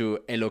would need to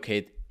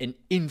allocate an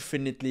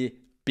infinitely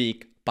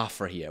big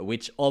buffer here,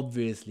 which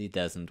obviously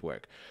doesn't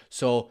work.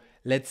 So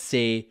let's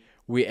say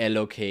we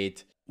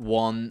allocate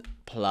 1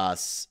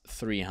 plus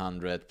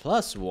 300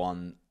 plus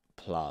 1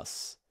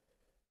 plus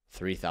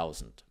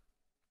 3000.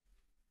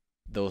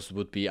 Those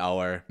would be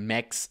our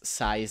max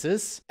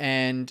sizes.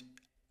 And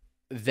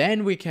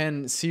then we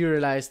can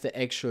serialize the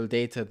actual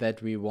data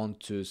that we want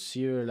to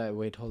serialize.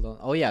 Wait, hold on.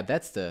 Oh yeah,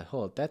 that's the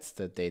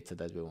data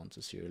that we want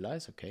to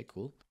serialize. Okay,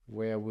 cool.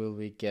 Where will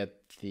we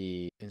get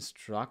the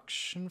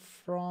instruction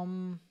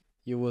from?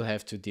 You will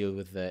have to deal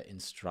with the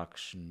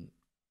instruction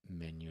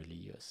manually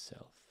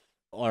yourself.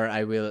 Or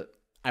I will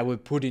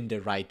put in the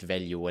right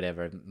value,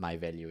 whatever my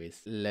value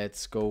is.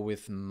 Let's go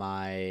with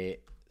my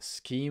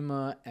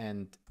schema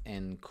and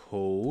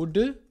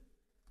encode.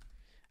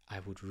 I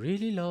would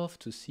really love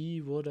to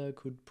see what I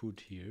could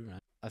put here. Right?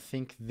 I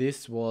think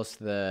this was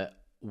the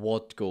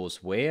what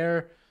goes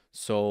where.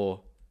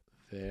 So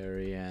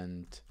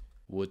variant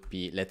would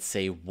be, let's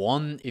say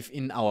 1. If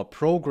in our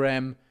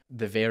program,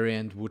 the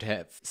variant would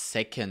have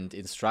second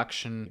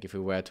instruction. If we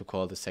were to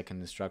call the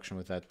second instruction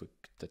with that,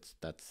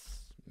 that's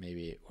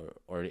maybe,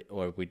 or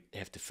we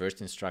have the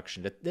first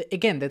instruction.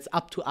 Again, that's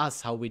up to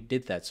us how we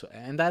did that. So,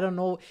 and I don't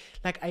know,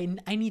 like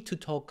I need to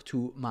talk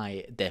to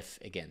my dev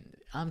again.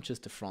 I'm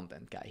just a front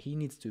end guy. He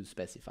needs to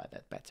specify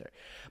that better.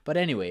 But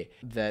anyway,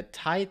 the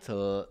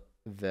title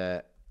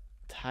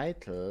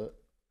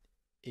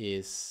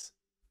is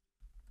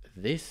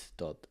this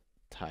dot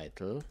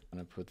title. I'm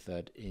gonna put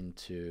that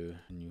into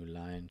a new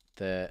line.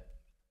 The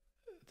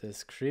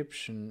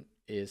description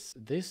is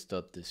this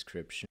dot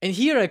description. And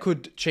here I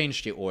could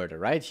change the order,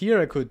 right? Here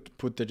I could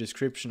put the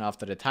description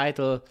after the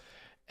title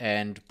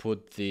and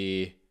put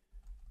the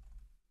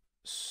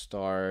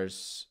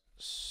stars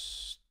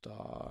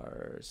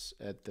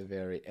at the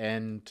very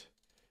end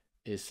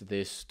is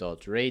this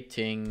dot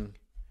rating,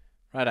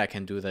 right? I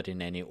can do that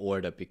in any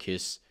order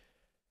because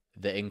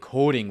the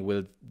encoding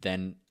will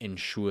then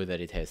ensure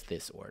that it has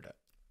this order.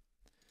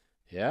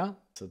 Yeah,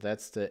 so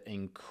that's the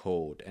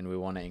encode, and we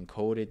want to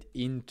encode it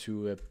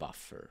into a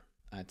buffer.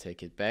 I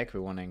take it back. We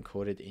want to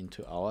encode it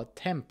into our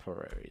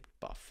temporary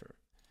buffer.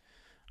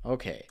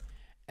 Okay,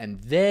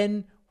 and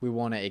then we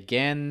want to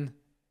again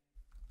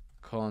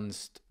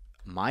const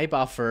my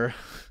buffer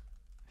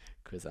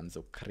because I'm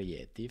so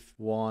creative.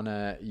 Want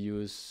to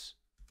use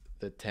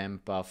the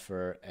temp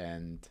buffer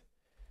and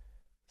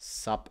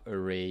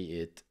subarray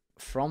it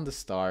from the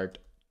start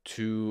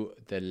to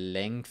the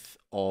length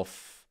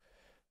of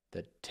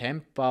the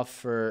temp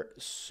buffer.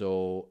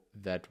 So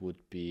that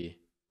would be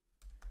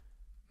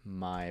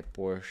my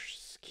borsh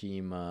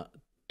schema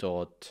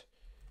dot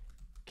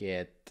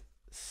get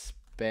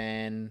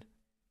span.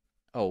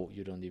 Oh,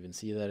 you don't even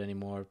see that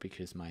anymore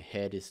because my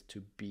head is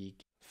too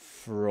big.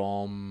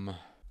 From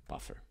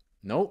buffer.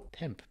 No,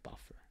 temp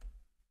buffer.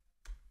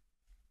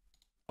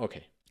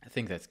 Okay, I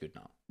think that's good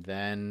now.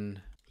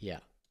 Then, yeah,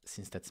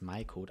 since that's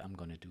my code, I'm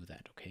gonna do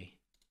that, okay?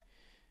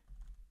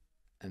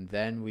 And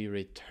then we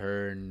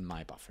return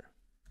my buffer.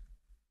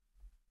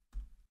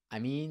 I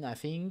mean, I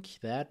think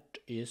that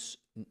is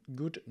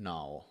good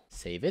now.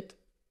 Save it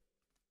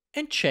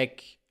and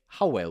check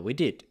how well we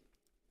did.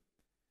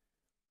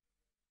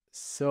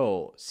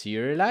 So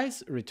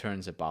serialize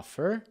returns a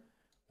buffer,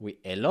 we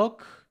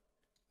alloc,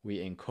 we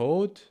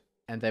encode,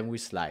 and then we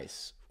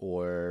slice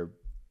or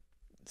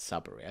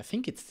subarray. I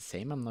think it's the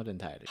same, I'm not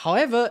entirely.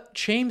 However,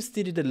 James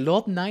did it a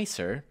lot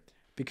nicer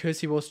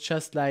because he was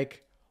just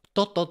like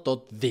dot dot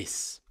dot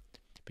this.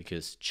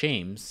 Because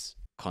James,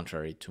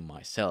 contrary to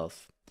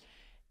myself,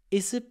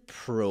 is a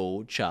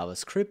pro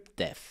JavaScript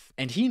dev.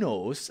 And he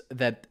knows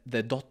that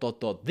the dot dot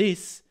dot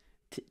this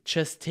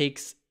just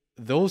takes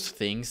those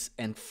things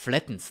and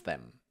flattens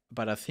them.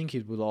 But I think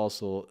it will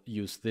also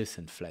use this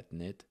and flatten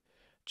it.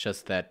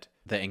 Just that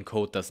the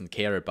encode doesn't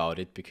care about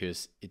it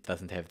because it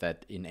doesn't have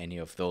that in any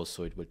of those,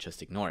 so it will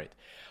just ignore it.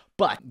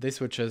 But this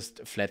would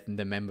just flatten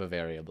the member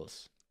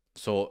variables.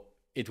 So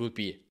it would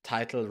be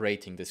title,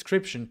 rating,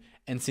 description.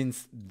 And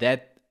since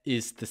that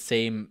is the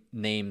same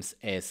names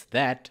as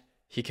that,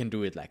 he can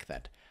do it like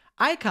that.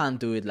 I can't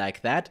do it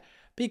like that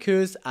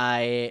because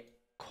I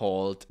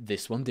called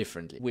this one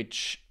differently,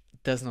 which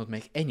does not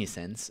make any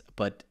sense,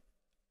 but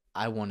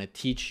I want to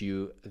teach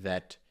you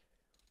that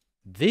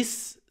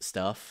this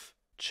stuff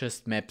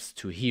just maps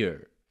to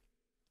here,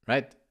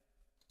 right?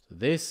 So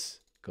this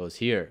goes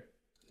here,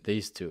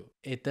 these two.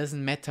 It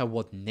doesn't matter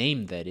what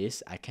name that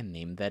is, I can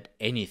name that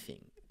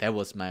anything. That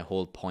was my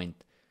whole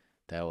point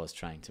that I was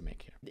trying to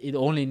make here. It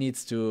only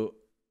needs to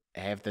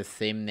have the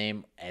same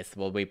name as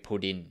what we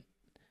put in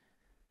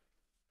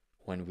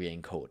when we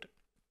encode.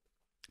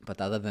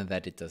 But other than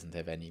that, it doesn't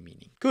have any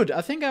meaning. Good,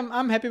 I think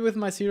I'm happy with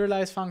my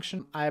serialize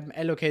function. I'm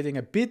allocating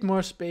a bit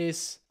more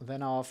space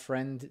than our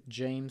friend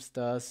James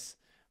does.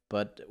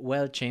 But,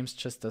 well, James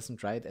just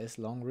doesn't write as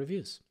long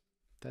reviews.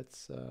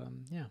 That's,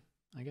 yeah,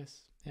 I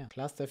guess, yeah.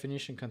 Class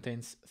definition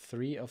contains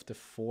 3 of the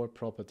 4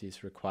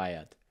 properties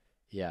required.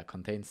 Yeah,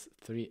 contains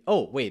 3.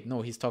 Oh, wait,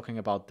 no, he's talking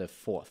about the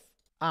 4th.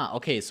 Ah,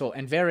 okay, so,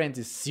 and variant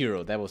is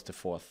 0. That was the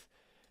 4th.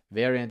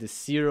 Variant is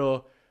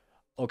 0.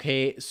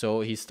 Okay,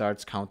 so he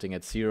starts counting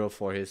at 0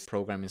 for his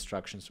program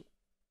instructions.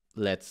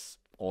 Let's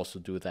also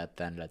do that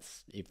then.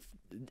 Let's,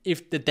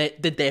 if the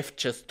dev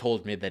just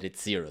told me that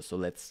it's 0, so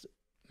let's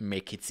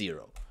make it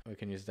 0. We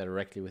can use that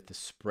directly with the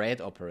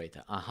spread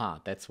operator. Aha,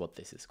 that's what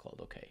this is called,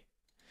 okay.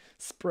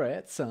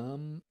 Spread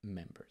some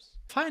members.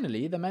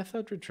 Finally, the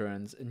method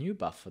returns a new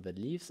buffer that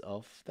leaves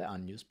off the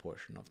unused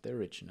portion of the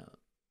original.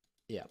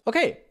 Yeah.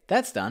 Okay,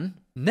 that's done.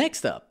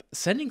 Next up,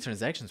 sending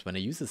transactions when a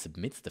user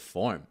submits the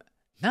form.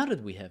 Now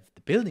that we have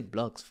the building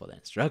blocks for the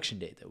instruction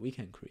data, we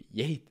can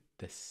create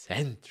the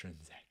send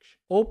transaction.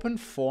 Open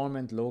form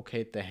and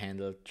locate the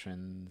handle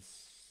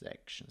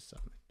transaction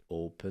submit.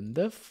 Open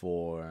the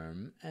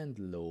form and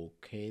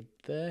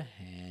locate the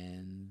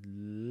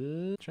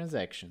handle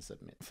transaction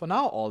submit. For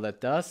now, all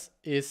that does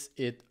is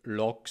it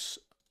logs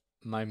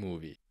my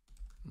movie,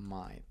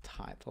 my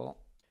title.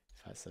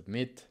 If I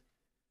submit,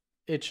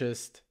 it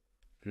just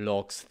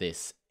logs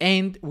this.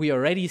 And we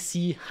already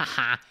see,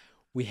 haha,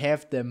 we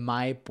have the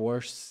my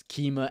borsh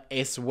schema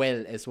as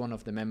well as one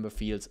of the member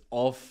fields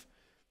of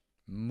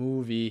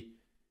movie,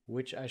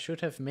 which I should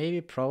have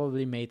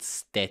probably made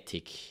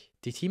static.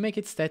 Did he make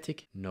it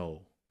static?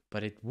 No.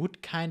 But it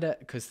would kind of,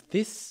 because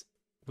this,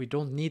 we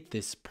don't need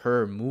this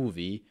per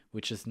movie, we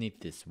just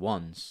need this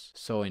once.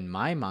 So in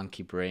my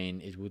monkey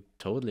brain, it would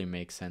totally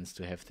make sense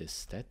to have this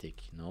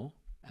static, no?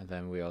 And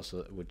then we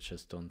also would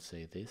just don't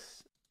say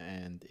this.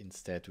 And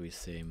instead we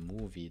say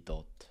movie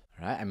dot,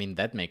 right? I mean,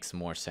 that makes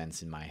more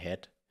sense in my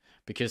head.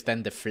 Because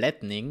then the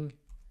flattening,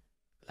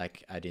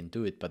 like I didn't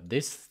do it, but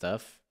this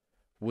stuff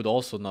would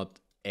also not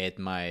add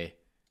my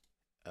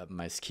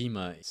my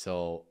schema.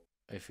 So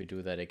if we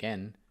do that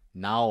again,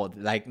 now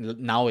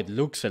it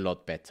looks a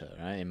lot better,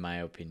 right? In my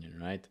opinion,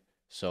 right?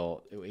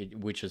 So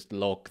we just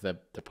log the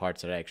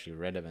parts that are actually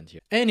relevant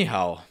here.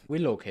 Anyhow, we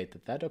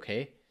located that,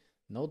 okay.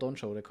 No, don't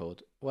show the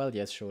code. Well,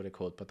 yes, show the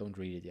code, but don't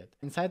read it yet.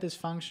 Inside this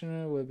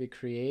function, we'll be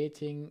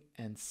creating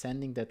and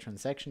sending the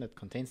transaction that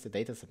contains the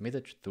data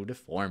submitted through the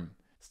form.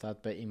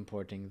 Start by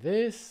importing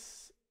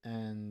this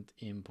and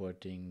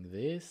importing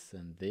this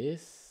and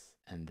this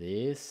and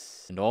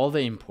this and all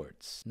the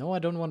imports. No, I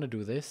don't want to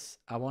do this.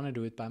 I want to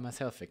do it by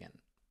myself again.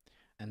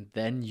 And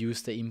then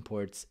use the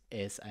imports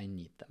as I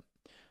need them.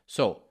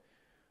 So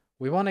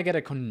we want to get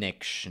a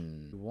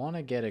connection. We want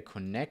to get a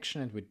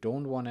connection and we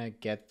don't want to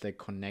get the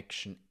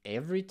connection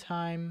every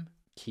time.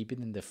 Keep it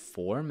in the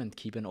form and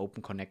keep an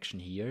open connection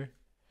here.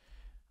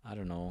 I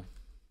don't know.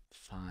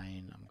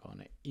 Fine, I'm going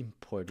to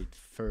import it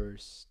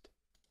first.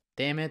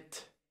 Damn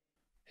it.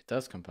 It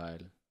does compile.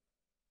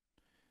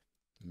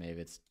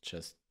 Maybe it's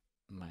just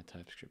my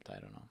TypeScript, I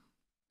don't know.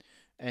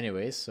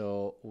 Anyway,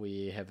 so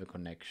we have a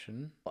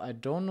connection. I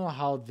don't know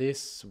how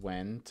this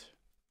went.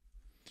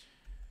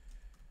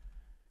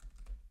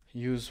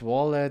 Use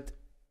wallet,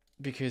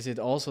 because it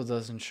also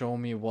doesn't show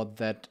me what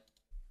that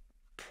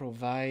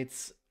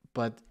provides.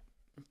 But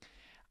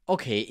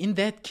okay, in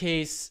that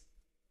case,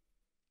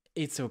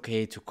 it's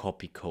okay to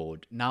copy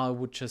code. Now I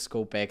would just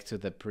go back to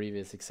the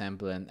previous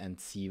example and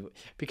see,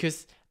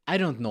 because I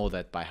don't know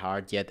that by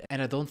heart yet,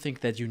 and I don't think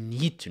that you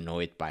need to know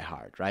it by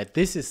heart, right?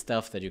 This is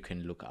stuff that you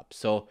can look up.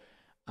 So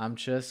I'm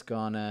just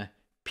gonna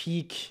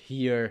peek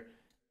here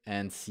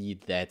and see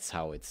that's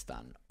how it's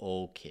done.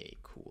 Okay,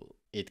 cool.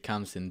 It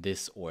comes in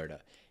this order.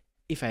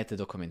 If I had the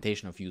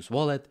documentation of use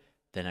wallet,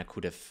 then I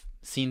could have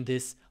seen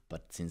this,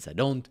 but since I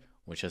don't,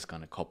 we're just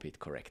gonna copy it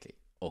correctly.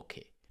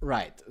 Okay,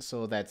 right,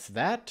 so that's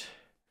that.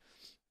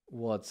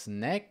 What's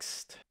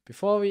next?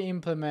 Before we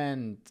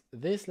implement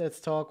this, let's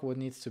talk what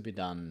needs to be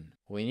done.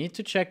 We need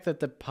to check that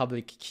the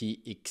public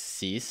key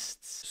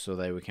exists so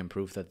that we can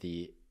prove that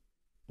the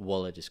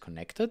wallet is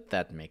connected.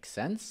 That makes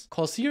sense.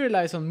 Call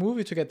serialize on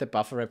movie to get the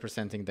buffer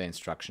representing the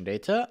instruction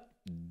data.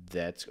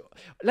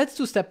 Let's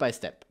do step by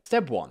step.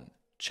 Step 1,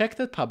 check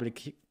that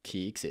public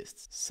key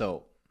exists.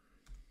 So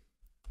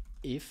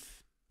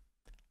if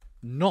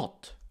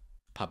not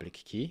public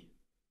key,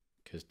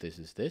 because this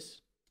is this,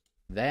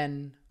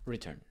 then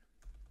return.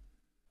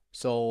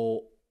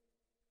 So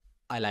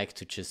I like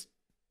to just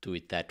do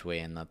it that way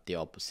and not the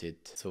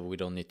opposite. So we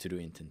don't need to do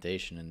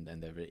indentation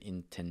and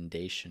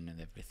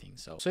everything.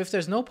 So if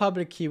there's no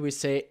public key, we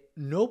say,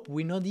 nope,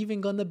 we're not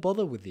even gonna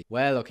bother with it.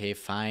 Well, okay,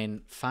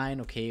 fine,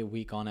 okay,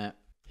 we're gonna,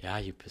 yeah,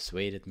 you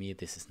persuaded me,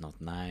 this is not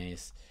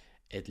nice.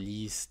 At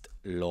least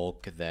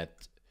log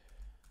that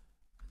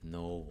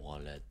no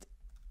wallet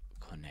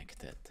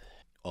connected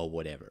or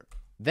whatever.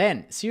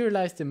 Then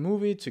serialize the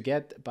movie to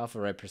get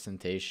buffer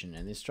representation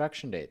and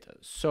instruction data.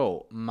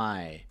 So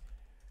my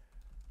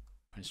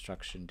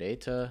instruction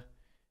data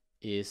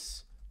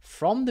is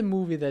from the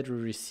movie that we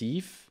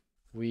receive,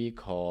 we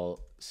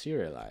call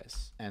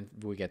serialize and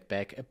we get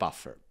back a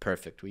buffer.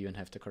 Perfect. We even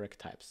have the correct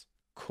types.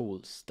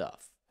 Cool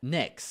stuff.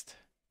 Next,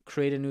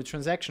 create a new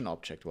transaction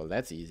object. Well,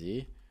 that's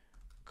easy.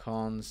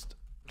 Const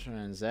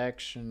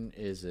transaction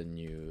is a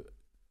new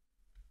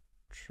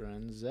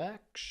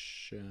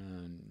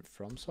transaction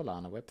from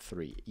Solana Web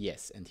 3.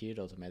 Yes, and here it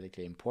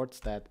automatically imports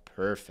that.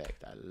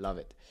 Perfect. I love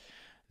it.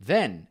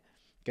 Then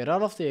get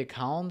all of the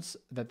accounts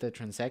that the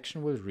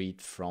transaction will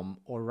read from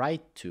or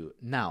write to.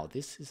 Now,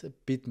 this is a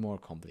bit more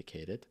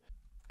complicated.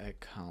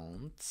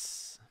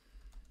 Accounts.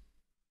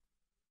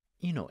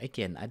 You know,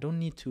 again, I don't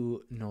need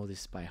to know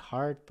this by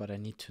heart, but I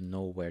need to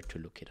know where to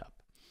look it up.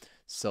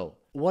 So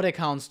what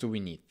accounts do we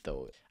need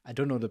though? I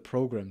don't know the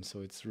program, so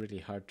it's really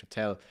hard to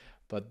tell,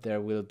 but there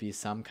will be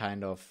some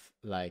kind of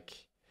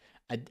like,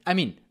 I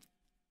mean,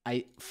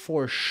 I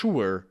for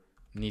sure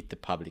need the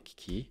public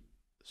key.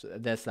 So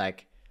that's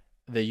like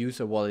the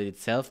user wallet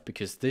itself,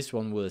 because this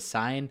one will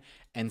assign,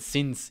 and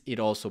since it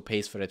also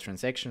pays for the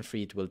transaction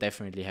fee, it will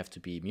definitely have to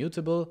be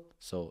mutable.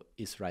 So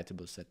is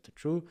writable set to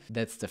true.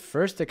 That's the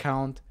first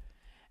account.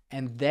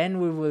 And then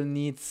we will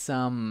need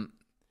some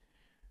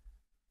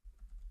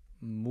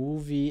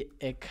movie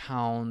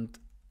account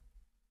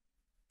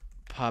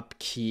pub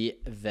key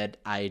that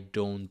I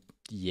don't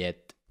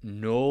yet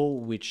know,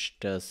 which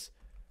does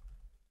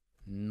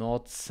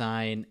not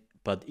sign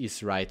but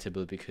is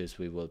writable because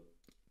we will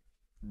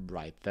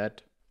write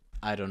that.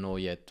 I don't know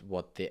yet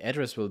what the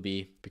address will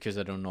be because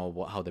I don't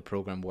know how the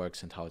program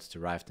works and how it's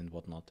derived and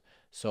whatnot.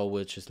 So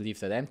we'll just leave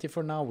that empty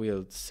for now.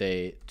 We'll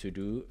say to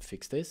do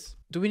fix this.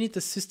 Do we need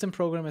the system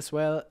program as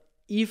well?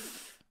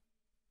 If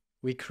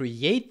we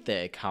create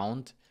the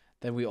account,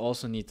 then we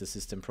also need the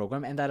system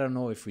program. And I don't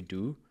know if we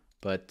do,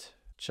 but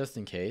just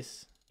in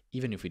case,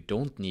 even if we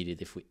don't need it,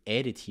 if we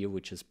add it here,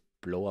 we just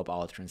blow up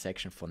our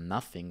transaction for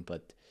nothing.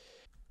 But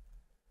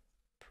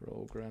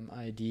program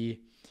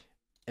ID,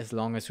 as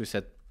long as we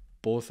set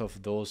both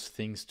of those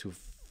things to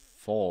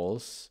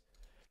false,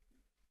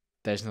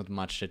 there's not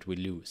much that we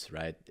lose,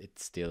 right?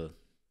 It's still,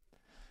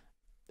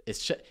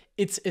 it's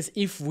as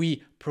if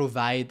we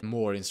provide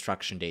more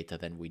instruction data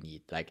than we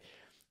need. Like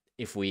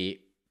if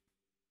we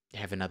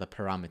have another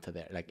parameter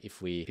there, like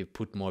if we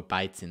put more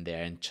bytes in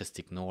there and just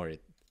ignore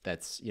it,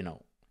 that's, you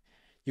know,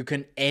 you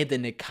can add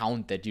an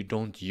account that you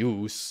don't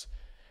use.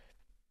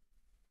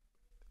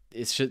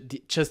 It's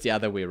just the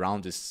other way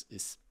around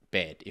is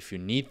bad. If you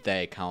need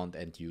the account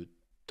and you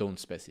don't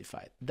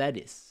specify it, that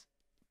is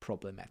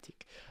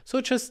problematic. So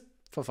just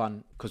for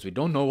fun, because we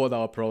don't know what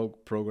our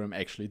program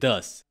actually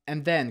does.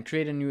 And then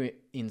create a new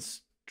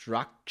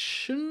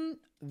instruction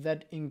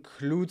that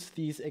includes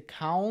these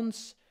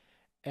accounts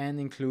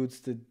and includes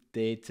the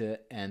data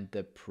and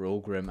the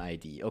program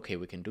ID. Okay,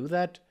 we can do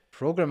that.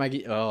 Program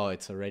ID, oh,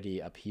 it's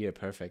already up here,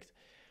 perfect.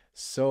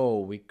 So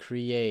we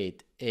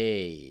create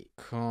a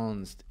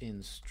const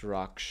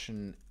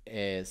instruction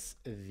as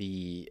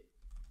the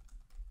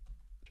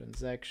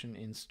transaction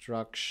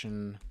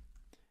instruction,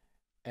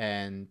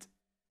 and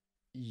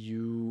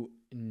you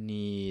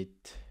need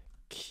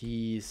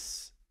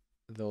keys,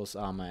 those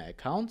are my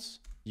accounts.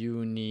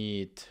 You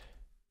need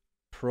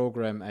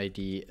program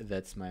ID,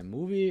 that's my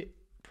movie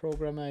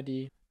program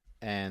ID,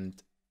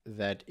 and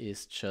that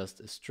is just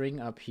a string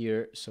up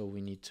here, so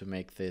we need to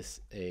make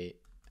this a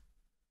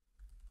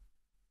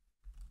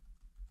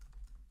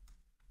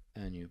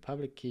new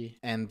public key.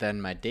 And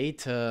then my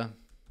data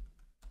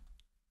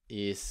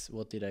is,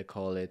 what did I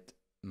call it?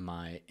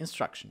 My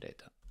instruction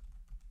data.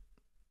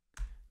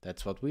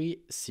 That's what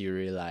we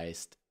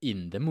serialized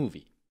in the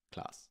movie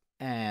class.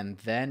 And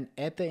then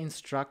add the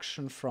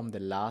instruction from the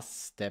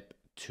last step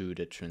to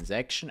the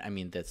transaction. I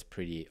mean, that's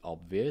pretty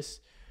obvious.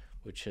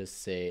 We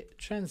just say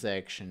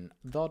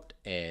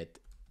transaction.add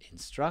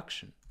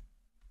instruction.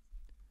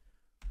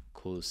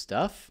 Cool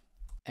stuff.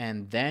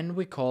 And then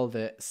we call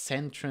the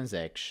send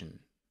transaction,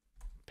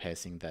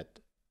 passing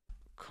that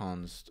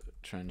const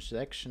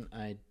transaction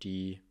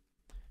ID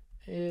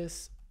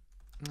is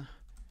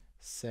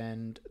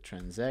send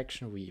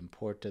transaction. We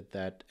imported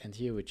that, and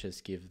here we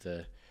just give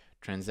the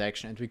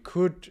transaction, and we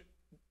could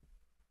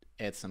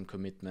add some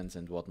commitments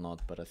and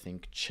whatnot, but I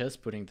think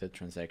just putting the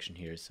transaction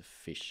here is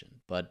sufficient.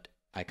 But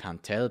I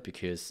can't tell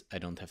because I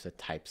don't have the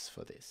types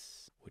for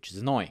this, which is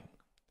annoying,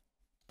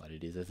 but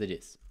it is as it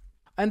is.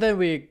 And then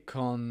we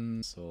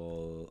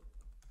console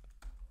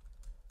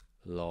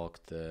log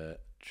the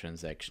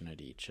transaction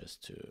ID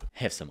just to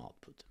have some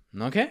output.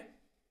 Okay,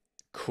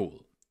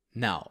 cool.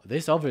 Now,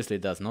 this obviously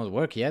does not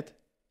work yet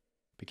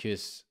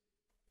because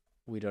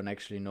we don't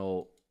actually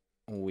know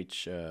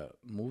which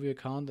movie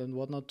account and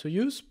whatnot to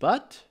use,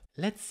 but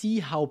let's see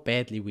how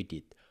badly we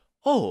did.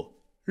 Oh,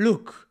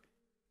 look.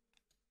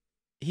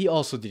 He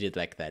also did it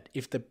like that.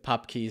 If the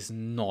pub key is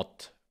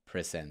not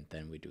present,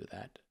 then we do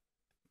that.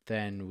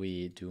 Then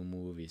we do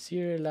movie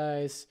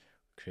serialize,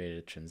 create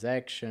a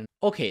transaction.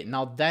 Okay,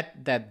 now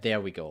that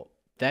there we go.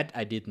 That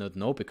I did not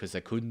know because I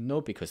couldn't know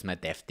because my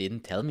dev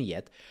didn't tell me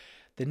yet.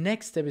 The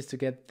next step is to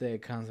get the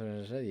account.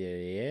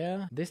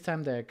 Yeah. This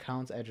time the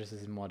account's address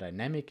is more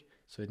dynamic,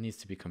 so it needs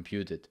to be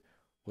computed.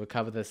 We'll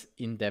cover this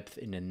in depth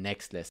in the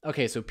next lesson.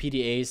 Okay, so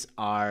PDAs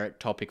are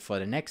topic for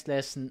the next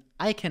lesson.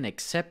 I can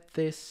accept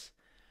this.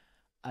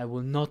 I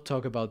will not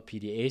talk about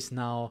PDAs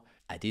now.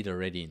 I did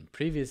already in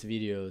previous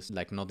videos,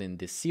 like not in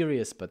this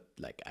series, but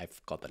like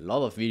I've got a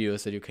lot of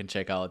videos that you can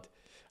check out.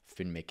 I've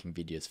been making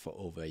videos for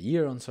over a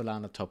year on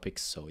Solana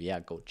topics, so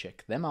yeah, go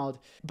check them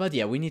out. But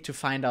yeah, we need to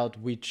find out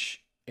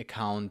which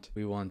account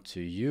we want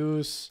to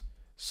use.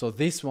 So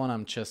this one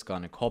I'm just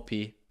gonna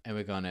copy, and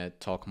we're gonna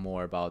talk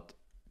more about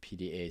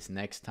PDAs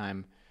next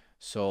time.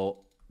 So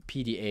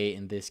PDA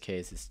in this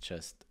case is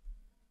just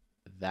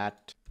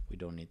that. We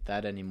don't need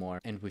that anymore.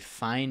 And we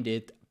find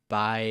it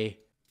by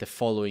the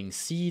following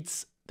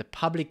seeds: the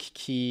public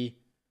key,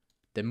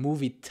 the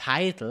movie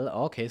title.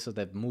 Okay, so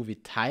that movie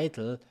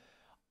title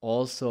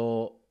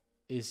also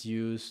is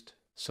used.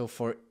 So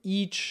for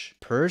each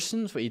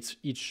person, for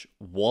each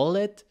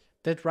wallet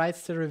that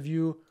writes the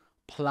review,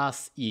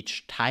 plus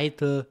each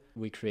title,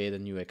 we create a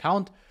new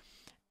account.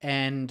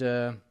 And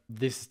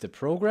this is the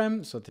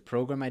program. So the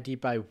program ID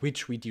by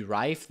which we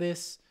derive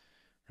this,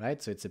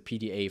 right? So it's a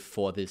PDA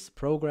for this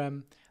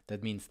program.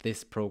 That means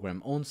this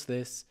program owns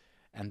this.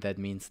 And that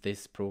means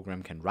this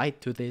program can write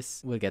to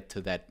this. We'll get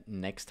to that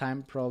next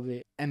time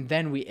probably. And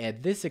then we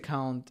add this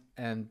account,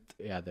 and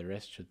yeah, the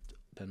rest should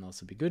then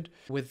also be good.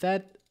 With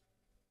that,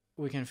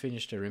 we can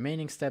finish the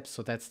remaining steps.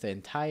 So that's the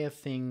entire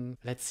thing.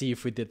 Let's see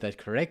if we did that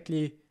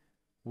correctly.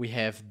 We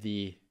have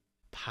the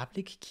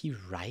public key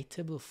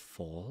writable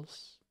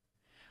false.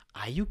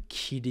 Are you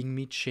kidding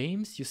me,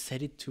 James? You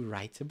set it to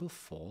writable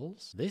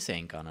false? This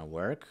ain't gonna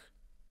work.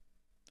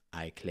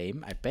 I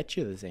claim. I bet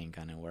you this ain't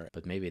gonna work,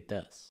 but maybe it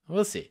does.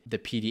 We'll see. The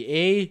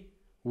PDA,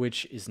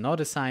 which is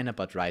not a signer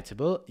but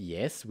writable.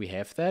 Yes, we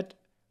have that.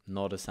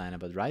 Not a signer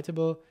but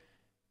writable.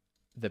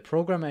 The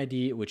program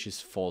ID, which is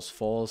false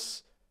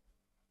false.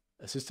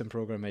 A system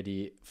program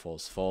ID,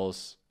 false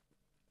false.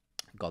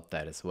 Got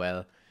that as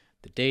well.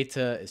 The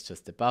data is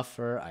just the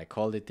buffer. I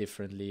called it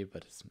differently,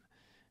 but it's...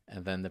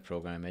 And then the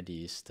program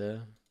ID is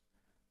the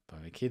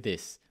public key,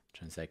 this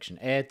transaction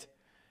add.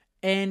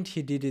 And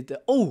he did it.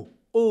 Oh,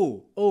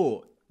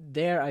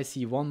 there I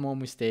see one more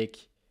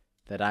mistake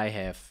that I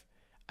have.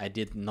 I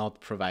did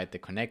not provide the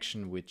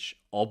connection, which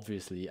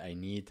obviously I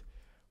need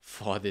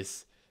for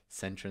this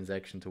send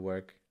transaction to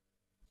work.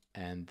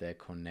 And the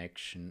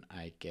connection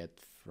I get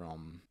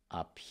from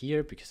up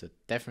here, because I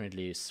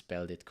definitely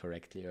spelled it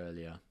correctly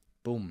earlier.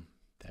 Boom,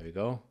 there we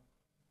go.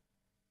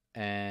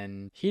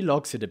 And he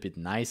logs it a bit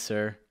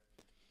nicer.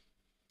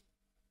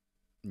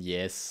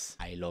 Yes,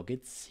 I log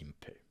it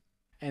simple.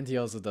 And he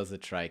also does a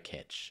try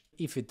catch.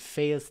 If it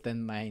fails,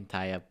 then my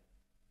entire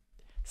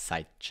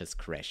site just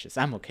crashes.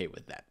 I'm okay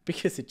with that,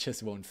 because it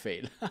just won't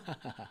fail.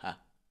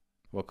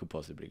 What could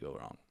possibly go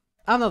wrong?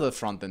 I'm not a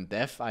front-end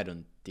dev, I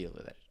don't deal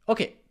with it.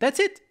 Okay, that's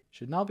it.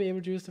 Should now be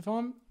able to use the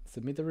form,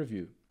 submit a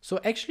review. So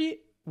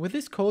actually, with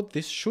this code,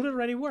 this should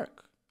already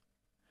work.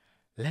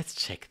 Let's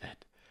check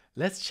that.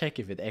 Let's check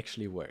if it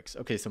actually works.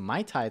 Okay, so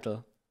my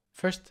title,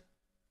 first,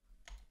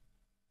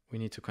 we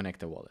need to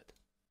connect a wallet.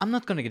 I'm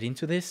not gonna get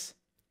into this,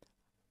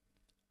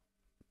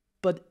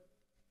 but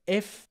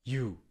if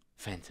you,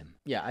 Phantom,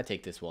 yeah, I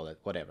take this wallet,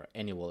 whatever,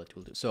 any wallet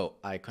will do. So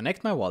I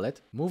connect my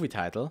wallet, movie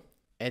title,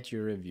 add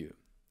your review,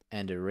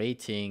 and a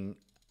rating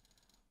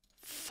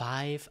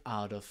 5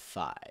 out of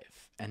 5.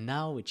 And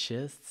now we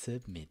just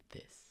submit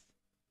this.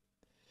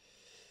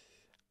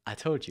 I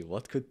told you,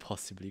 what could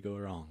possibly go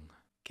wrong?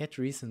 Get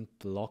recent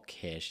block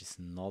hash is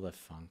not a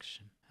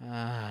function.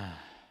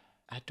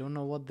 I don't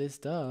know what this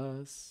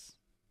does.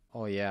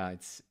 Oh yeah,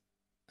 it's...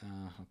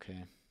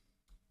 okay.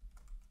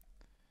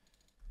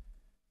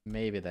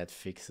 Maybe that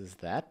fixes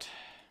that.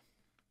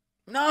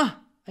 No!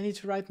 I need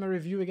to write my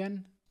review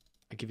again.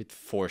 I give it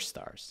 4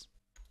 stars.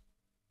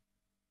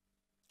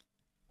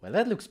 Well,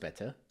 that looks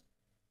better.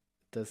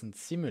 It doesn't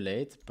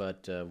simulate,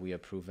 but we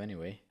approve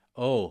anyway.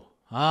 Oh,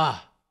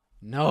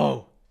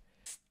 no!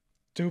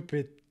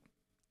 Stupid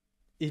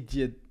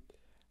idiot.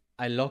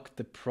 I locked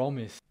the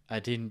promise. I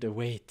didn't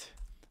await.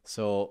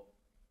 So,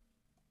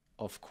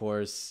 of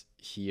course,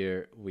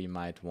 here we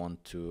might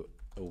want to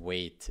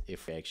await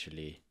if we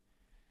actually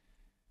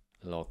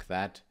lock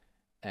that.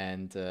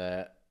 And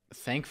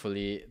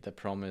thankfully, the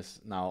promise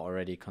now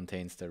already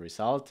contains the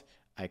result.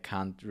 I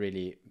can't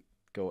really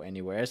go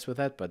anywhere else with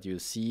that, but you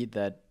see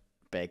that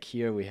back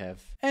here we have...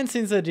 And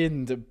since I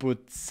didn't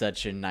put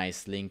such a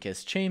nice link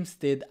as James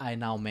did, I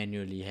now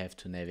manually have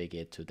to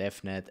navigate to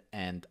DevNet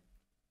and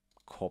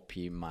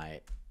copy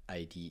my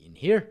ID in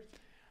here.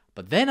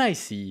 But then I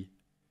see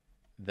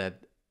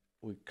that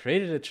we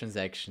created a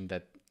transaction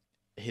that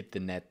hit the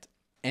net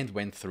and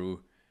went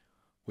through.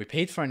 We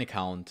paid for an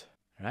account,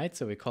 right?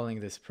 So we're calling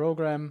this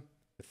program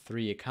with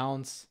 3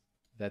 accounts.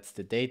 That's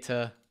the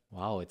data.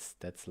 Wow,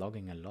 that's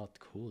logging a lot.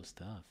 Cool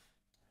stuff.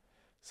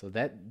 So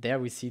that there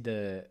we see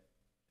the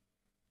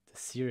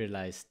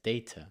serialized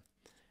data.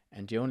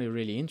 And the only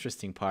really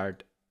interesting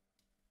part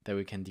that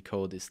we can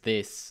decode is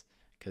this,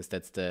 because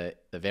that's the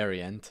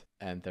variant,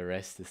 and the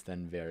rest is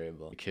then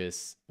variable,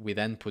 because we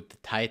then put the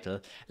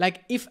title.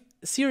 Like, if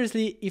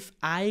seriously, if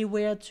I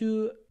were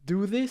to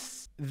do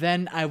this,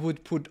 then I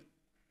would put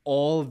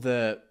all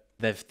the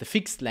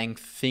fixed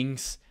length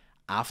things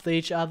after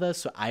each other.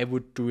 So I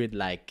would do it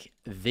like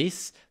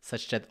this,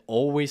 such that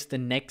always the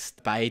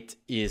next byte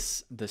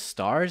is the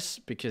stars,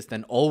 because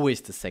then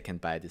always the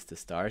second byte is the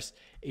stars.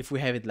 If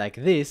we have it like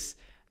this,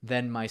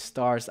 then my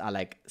stars are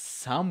like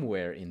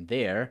somewhere in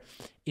there.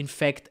 In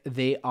fact,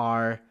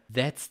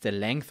 that's the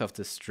length of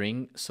the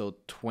string, so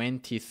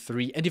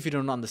 23. And if you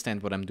don't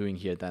understand what I'm doing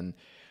here, then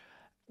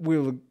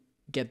we'll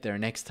get there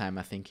next time,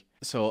 I think.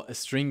 So a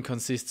string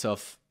consists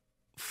of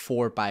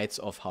 4 bytes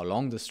of how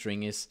long the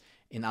string is.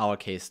 In our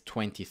case,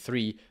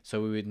 23.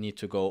 So we would need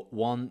to go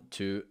 1,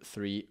 2,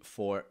 3,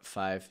 4,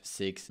 5,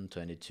 6,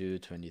 22,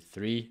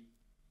 23.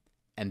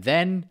 And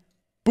then,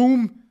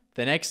 boom,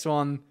 the next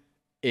one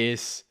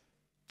is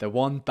the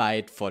 1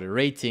 byte for the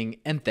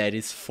rating, and that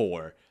is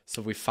 4.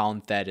 So we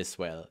found that as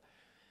well.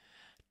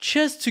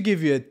 Just to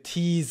give you a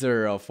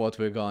teaser of what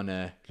we're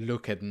gonna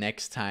look at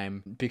next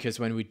time, because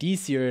when we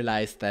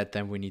deserialize that,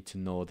 then we need to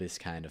know this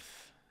kind of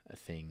a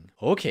thing.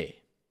 Okay,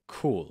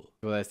 cool.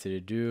 What else did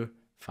it do?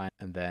 Fine.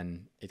 And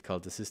then it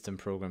called the system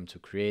program to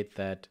create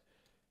that,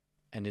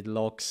 and it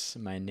logs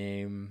my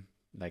name,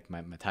 like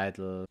my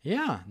title.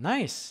 Yeah,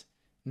 nice.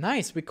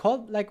 Nice. We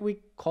called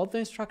the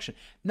instruction.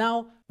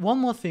 Now, one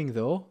more thing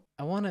though.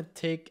 I want to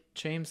take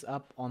James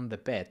up on the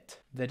bet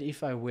that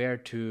if I were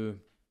to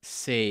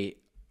say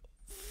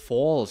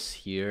false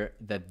here,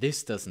 that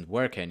this doesn't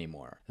work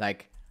anymore.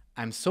 Like,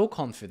 I'm so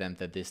confident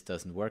that this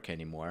doesn't work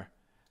anymore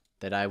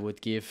that I would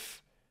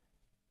give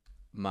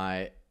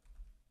my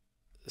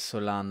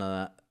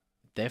Solana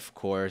dev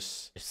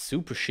course a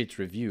super shit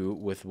review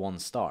with 1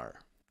 star.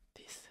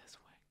 This is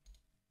why.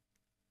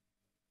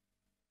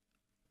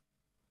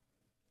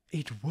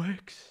 It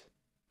works.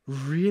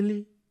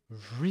 Really?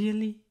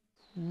 Really?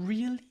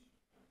 Really?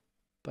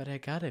 But I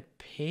gotta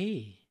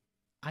pay.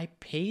 I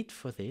paid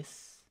for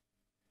this.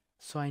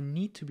 So I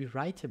need to be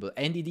writable.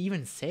 And it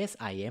even says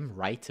I am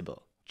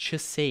writable.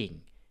 Just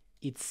saying.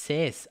 It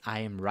says I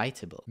am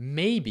writable.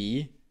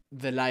 Maybe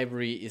the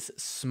library is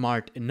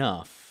smart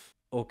enough.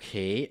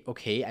 Okay,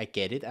 I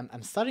get it.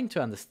 I'm starting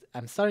to understand.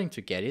 I'm starting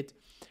to get it.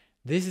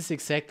 This is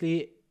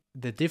exactly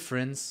the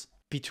difference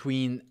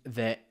between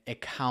the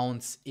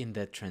accounts in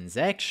the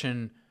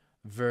transaction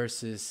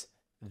versus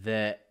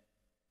the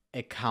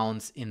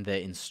accounts in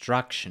the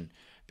instruction.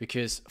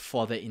 Because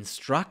for the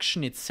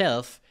instruction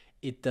itself,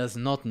 it does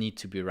not need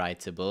to be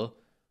writable,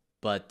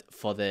 but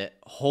for the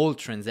whole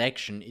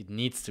transaction, it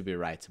needs to be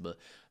writable.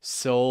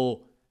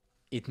 So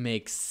it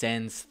makes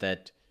sense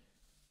that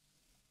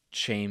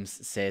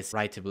James says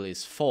writable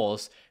is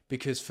false,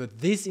 because for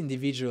this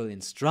individual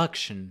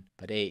instruction,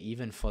 but hey,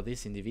 even for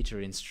this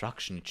individual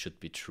instruction, it should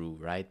be true,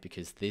 right?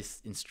 Because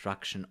this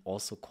instruction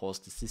also calls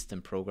the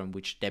system program,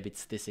 which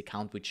debits this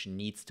account, which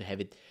needs to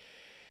have it.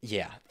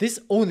 Yeah, this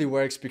only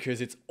works because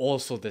it's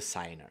also the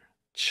signer.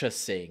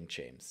 Just saying,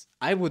 James.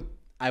 I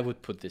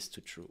would put this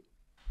to true.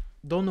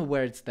 Don't know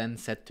where it's then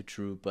set to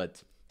true,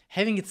 but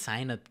having it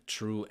sign up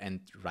true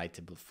and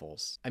writable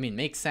false. I mean,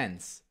 makes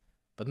sense,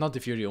 but not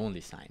if you're the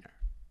only signer.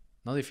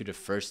 Not if you're the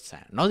first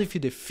signer. Not if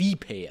you're the fee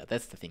payer.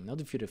 That's the thing. Not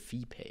if you're the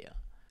fee payer.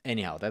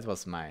 Anyhow, that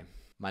was my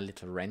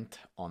little rant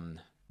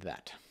on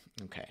that.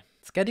 Okay.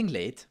 It's getting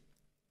late.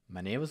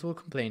 My neighbors will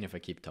complain if I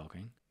keep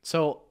talking.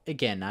 So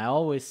again, I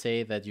always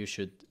say that you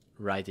should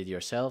write it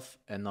yourself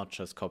and not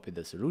just copy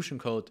the solution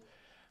code,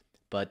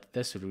 but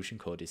the solution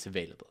code is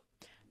available.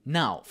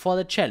 Now, for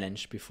the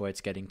challenge, before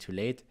it's getting too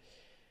late,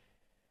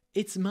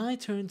 it's my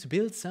turn to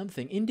build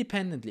something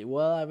independently.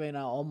 Well, I mean,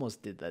 I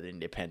almost did that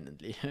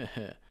independently.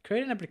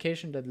 Create an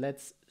application that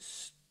lets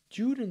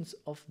students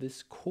of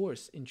this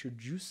course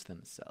introduce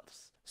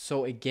themselves.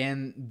 So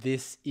again,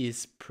 this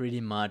is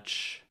pretty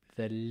much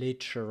the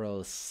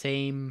literal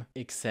same,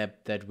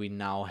 except that we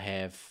now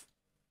have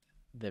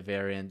the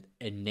variant,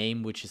 a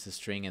name which is a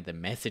string and the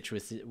message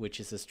which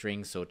is a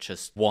string. So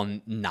just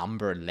 1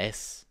 number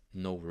less,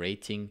 no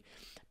rating,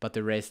 but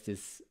the rest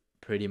is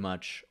pretty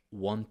much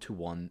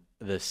 1-to-1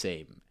 the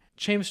same.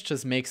 James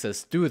just makes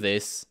us do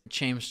this.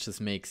 James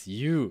just makes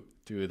you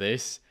do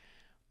this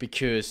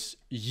because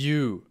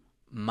you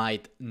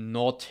might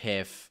not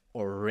have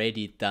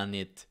already done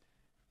it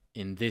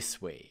in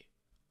this way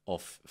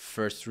of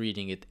first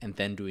reading it and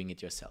then doing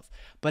it yourself.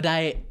 But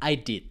I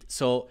did.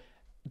 So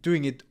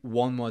doing it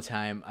one more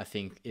time, I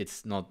think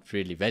it's not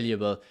really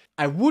valuable.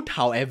 I would,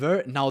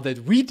 however, now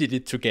that we did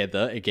it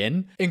together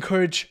again,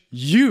 encourage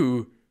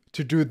you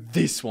to do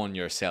this one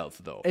yourself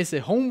though. As a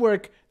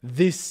homework,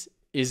 this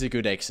is a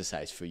good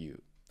exercise for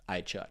you,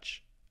 I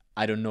judge.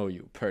 I don't know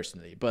you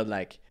personally, but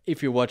like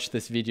if you watch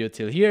this video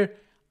till here,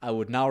 I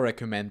would now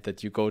recommend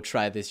that you go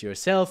try this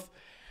yourself.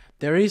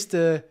 There is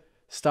the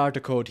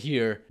starter code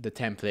here, the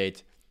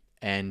template,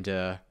 and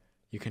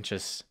you can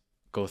just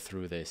go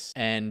through this.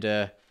 And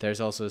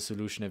there's also a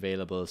solution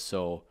available,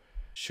 so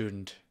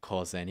shouldn't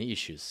cause any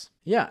issues.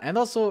 Yeah, and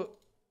also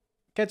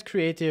get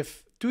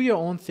creative, do your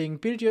own thing,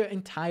 build your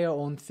entire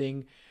own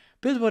thing,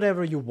 build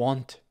whatever you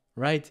want,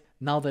 right?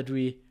 Now that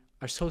we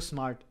are so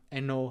smart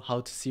and know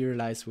how to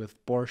serialize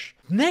with borsh.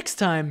 Next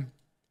time,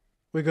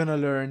 we're gonna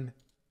learn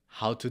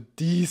how to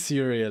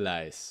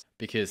deserialize,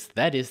 because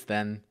that is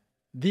then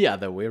the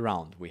other way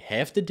around. We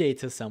have the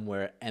data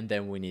somewhere and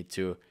then we need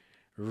to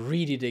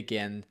read it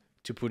again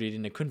to put it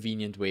in a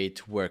convenient way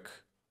to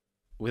work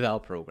with our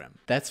program.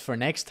 That's for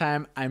next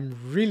time. I'm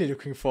really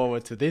looking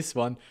forward to this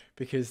one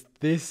because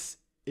this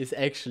is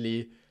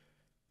actually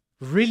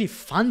really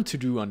fun to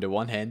do on the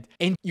one hand,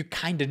 and you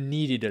kind of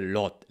need it a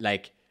lot.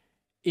 Like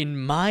in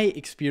my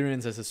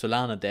experience as a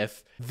Solana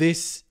dev,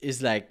 this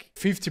is like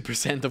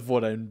 50% of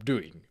what I'm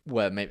doing.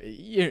 Well, maybe,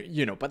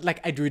 you know, but like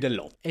I do it a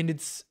lot. And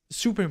it's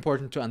super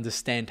important to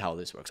understand how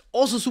this works.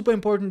 Also super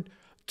important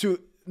to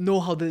know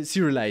how the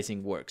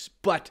serializing works.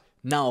 But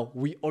now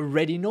we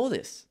already know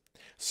this.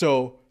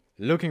 So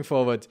looking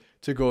forward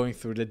to going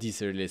through the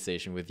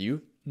deserialization with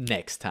you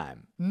next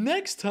time.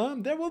 Next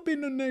time? There will be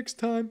no next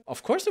time.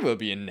 Of course there will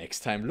be a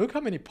next time. Look how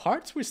many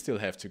parts we still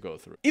have to go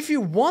through. If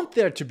you want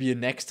there to be a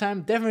next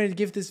time, definitely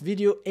give this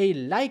video a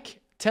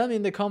like. Tell me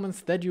in the comments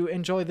that you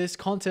enjoy this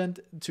content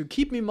to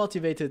keep me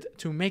motivated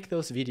to make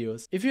those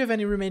videos. If you have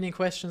any remaining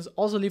questions,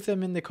 also leave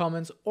them in the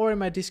comments or in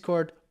my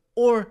Discord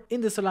or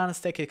in the Solana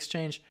Stack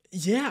Exchange.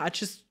 Yeah, I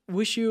just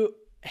wish you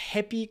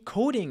happy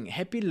coding,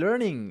 happy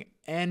learning,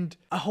 and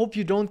I hope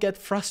you don't get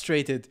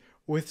frustrated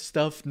with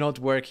stuff not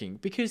working,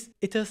 because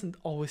it doesn't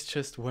always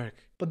just work.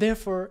 But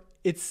therefore,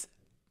 it's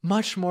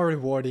much more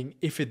rewarding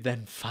if it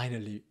then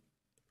finally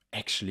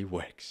actually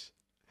works.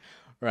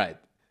 Right.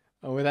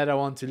 And with that, I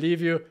want to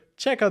leave you.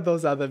 Check out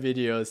those other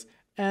videos,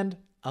 and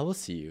I will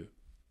see you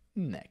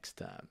next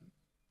time.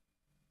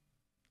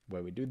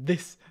 Where we do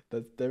this,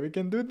 then we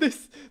can do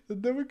this,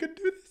 then we can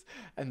do this,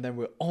 and then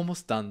we're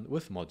almost done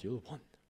with module 1.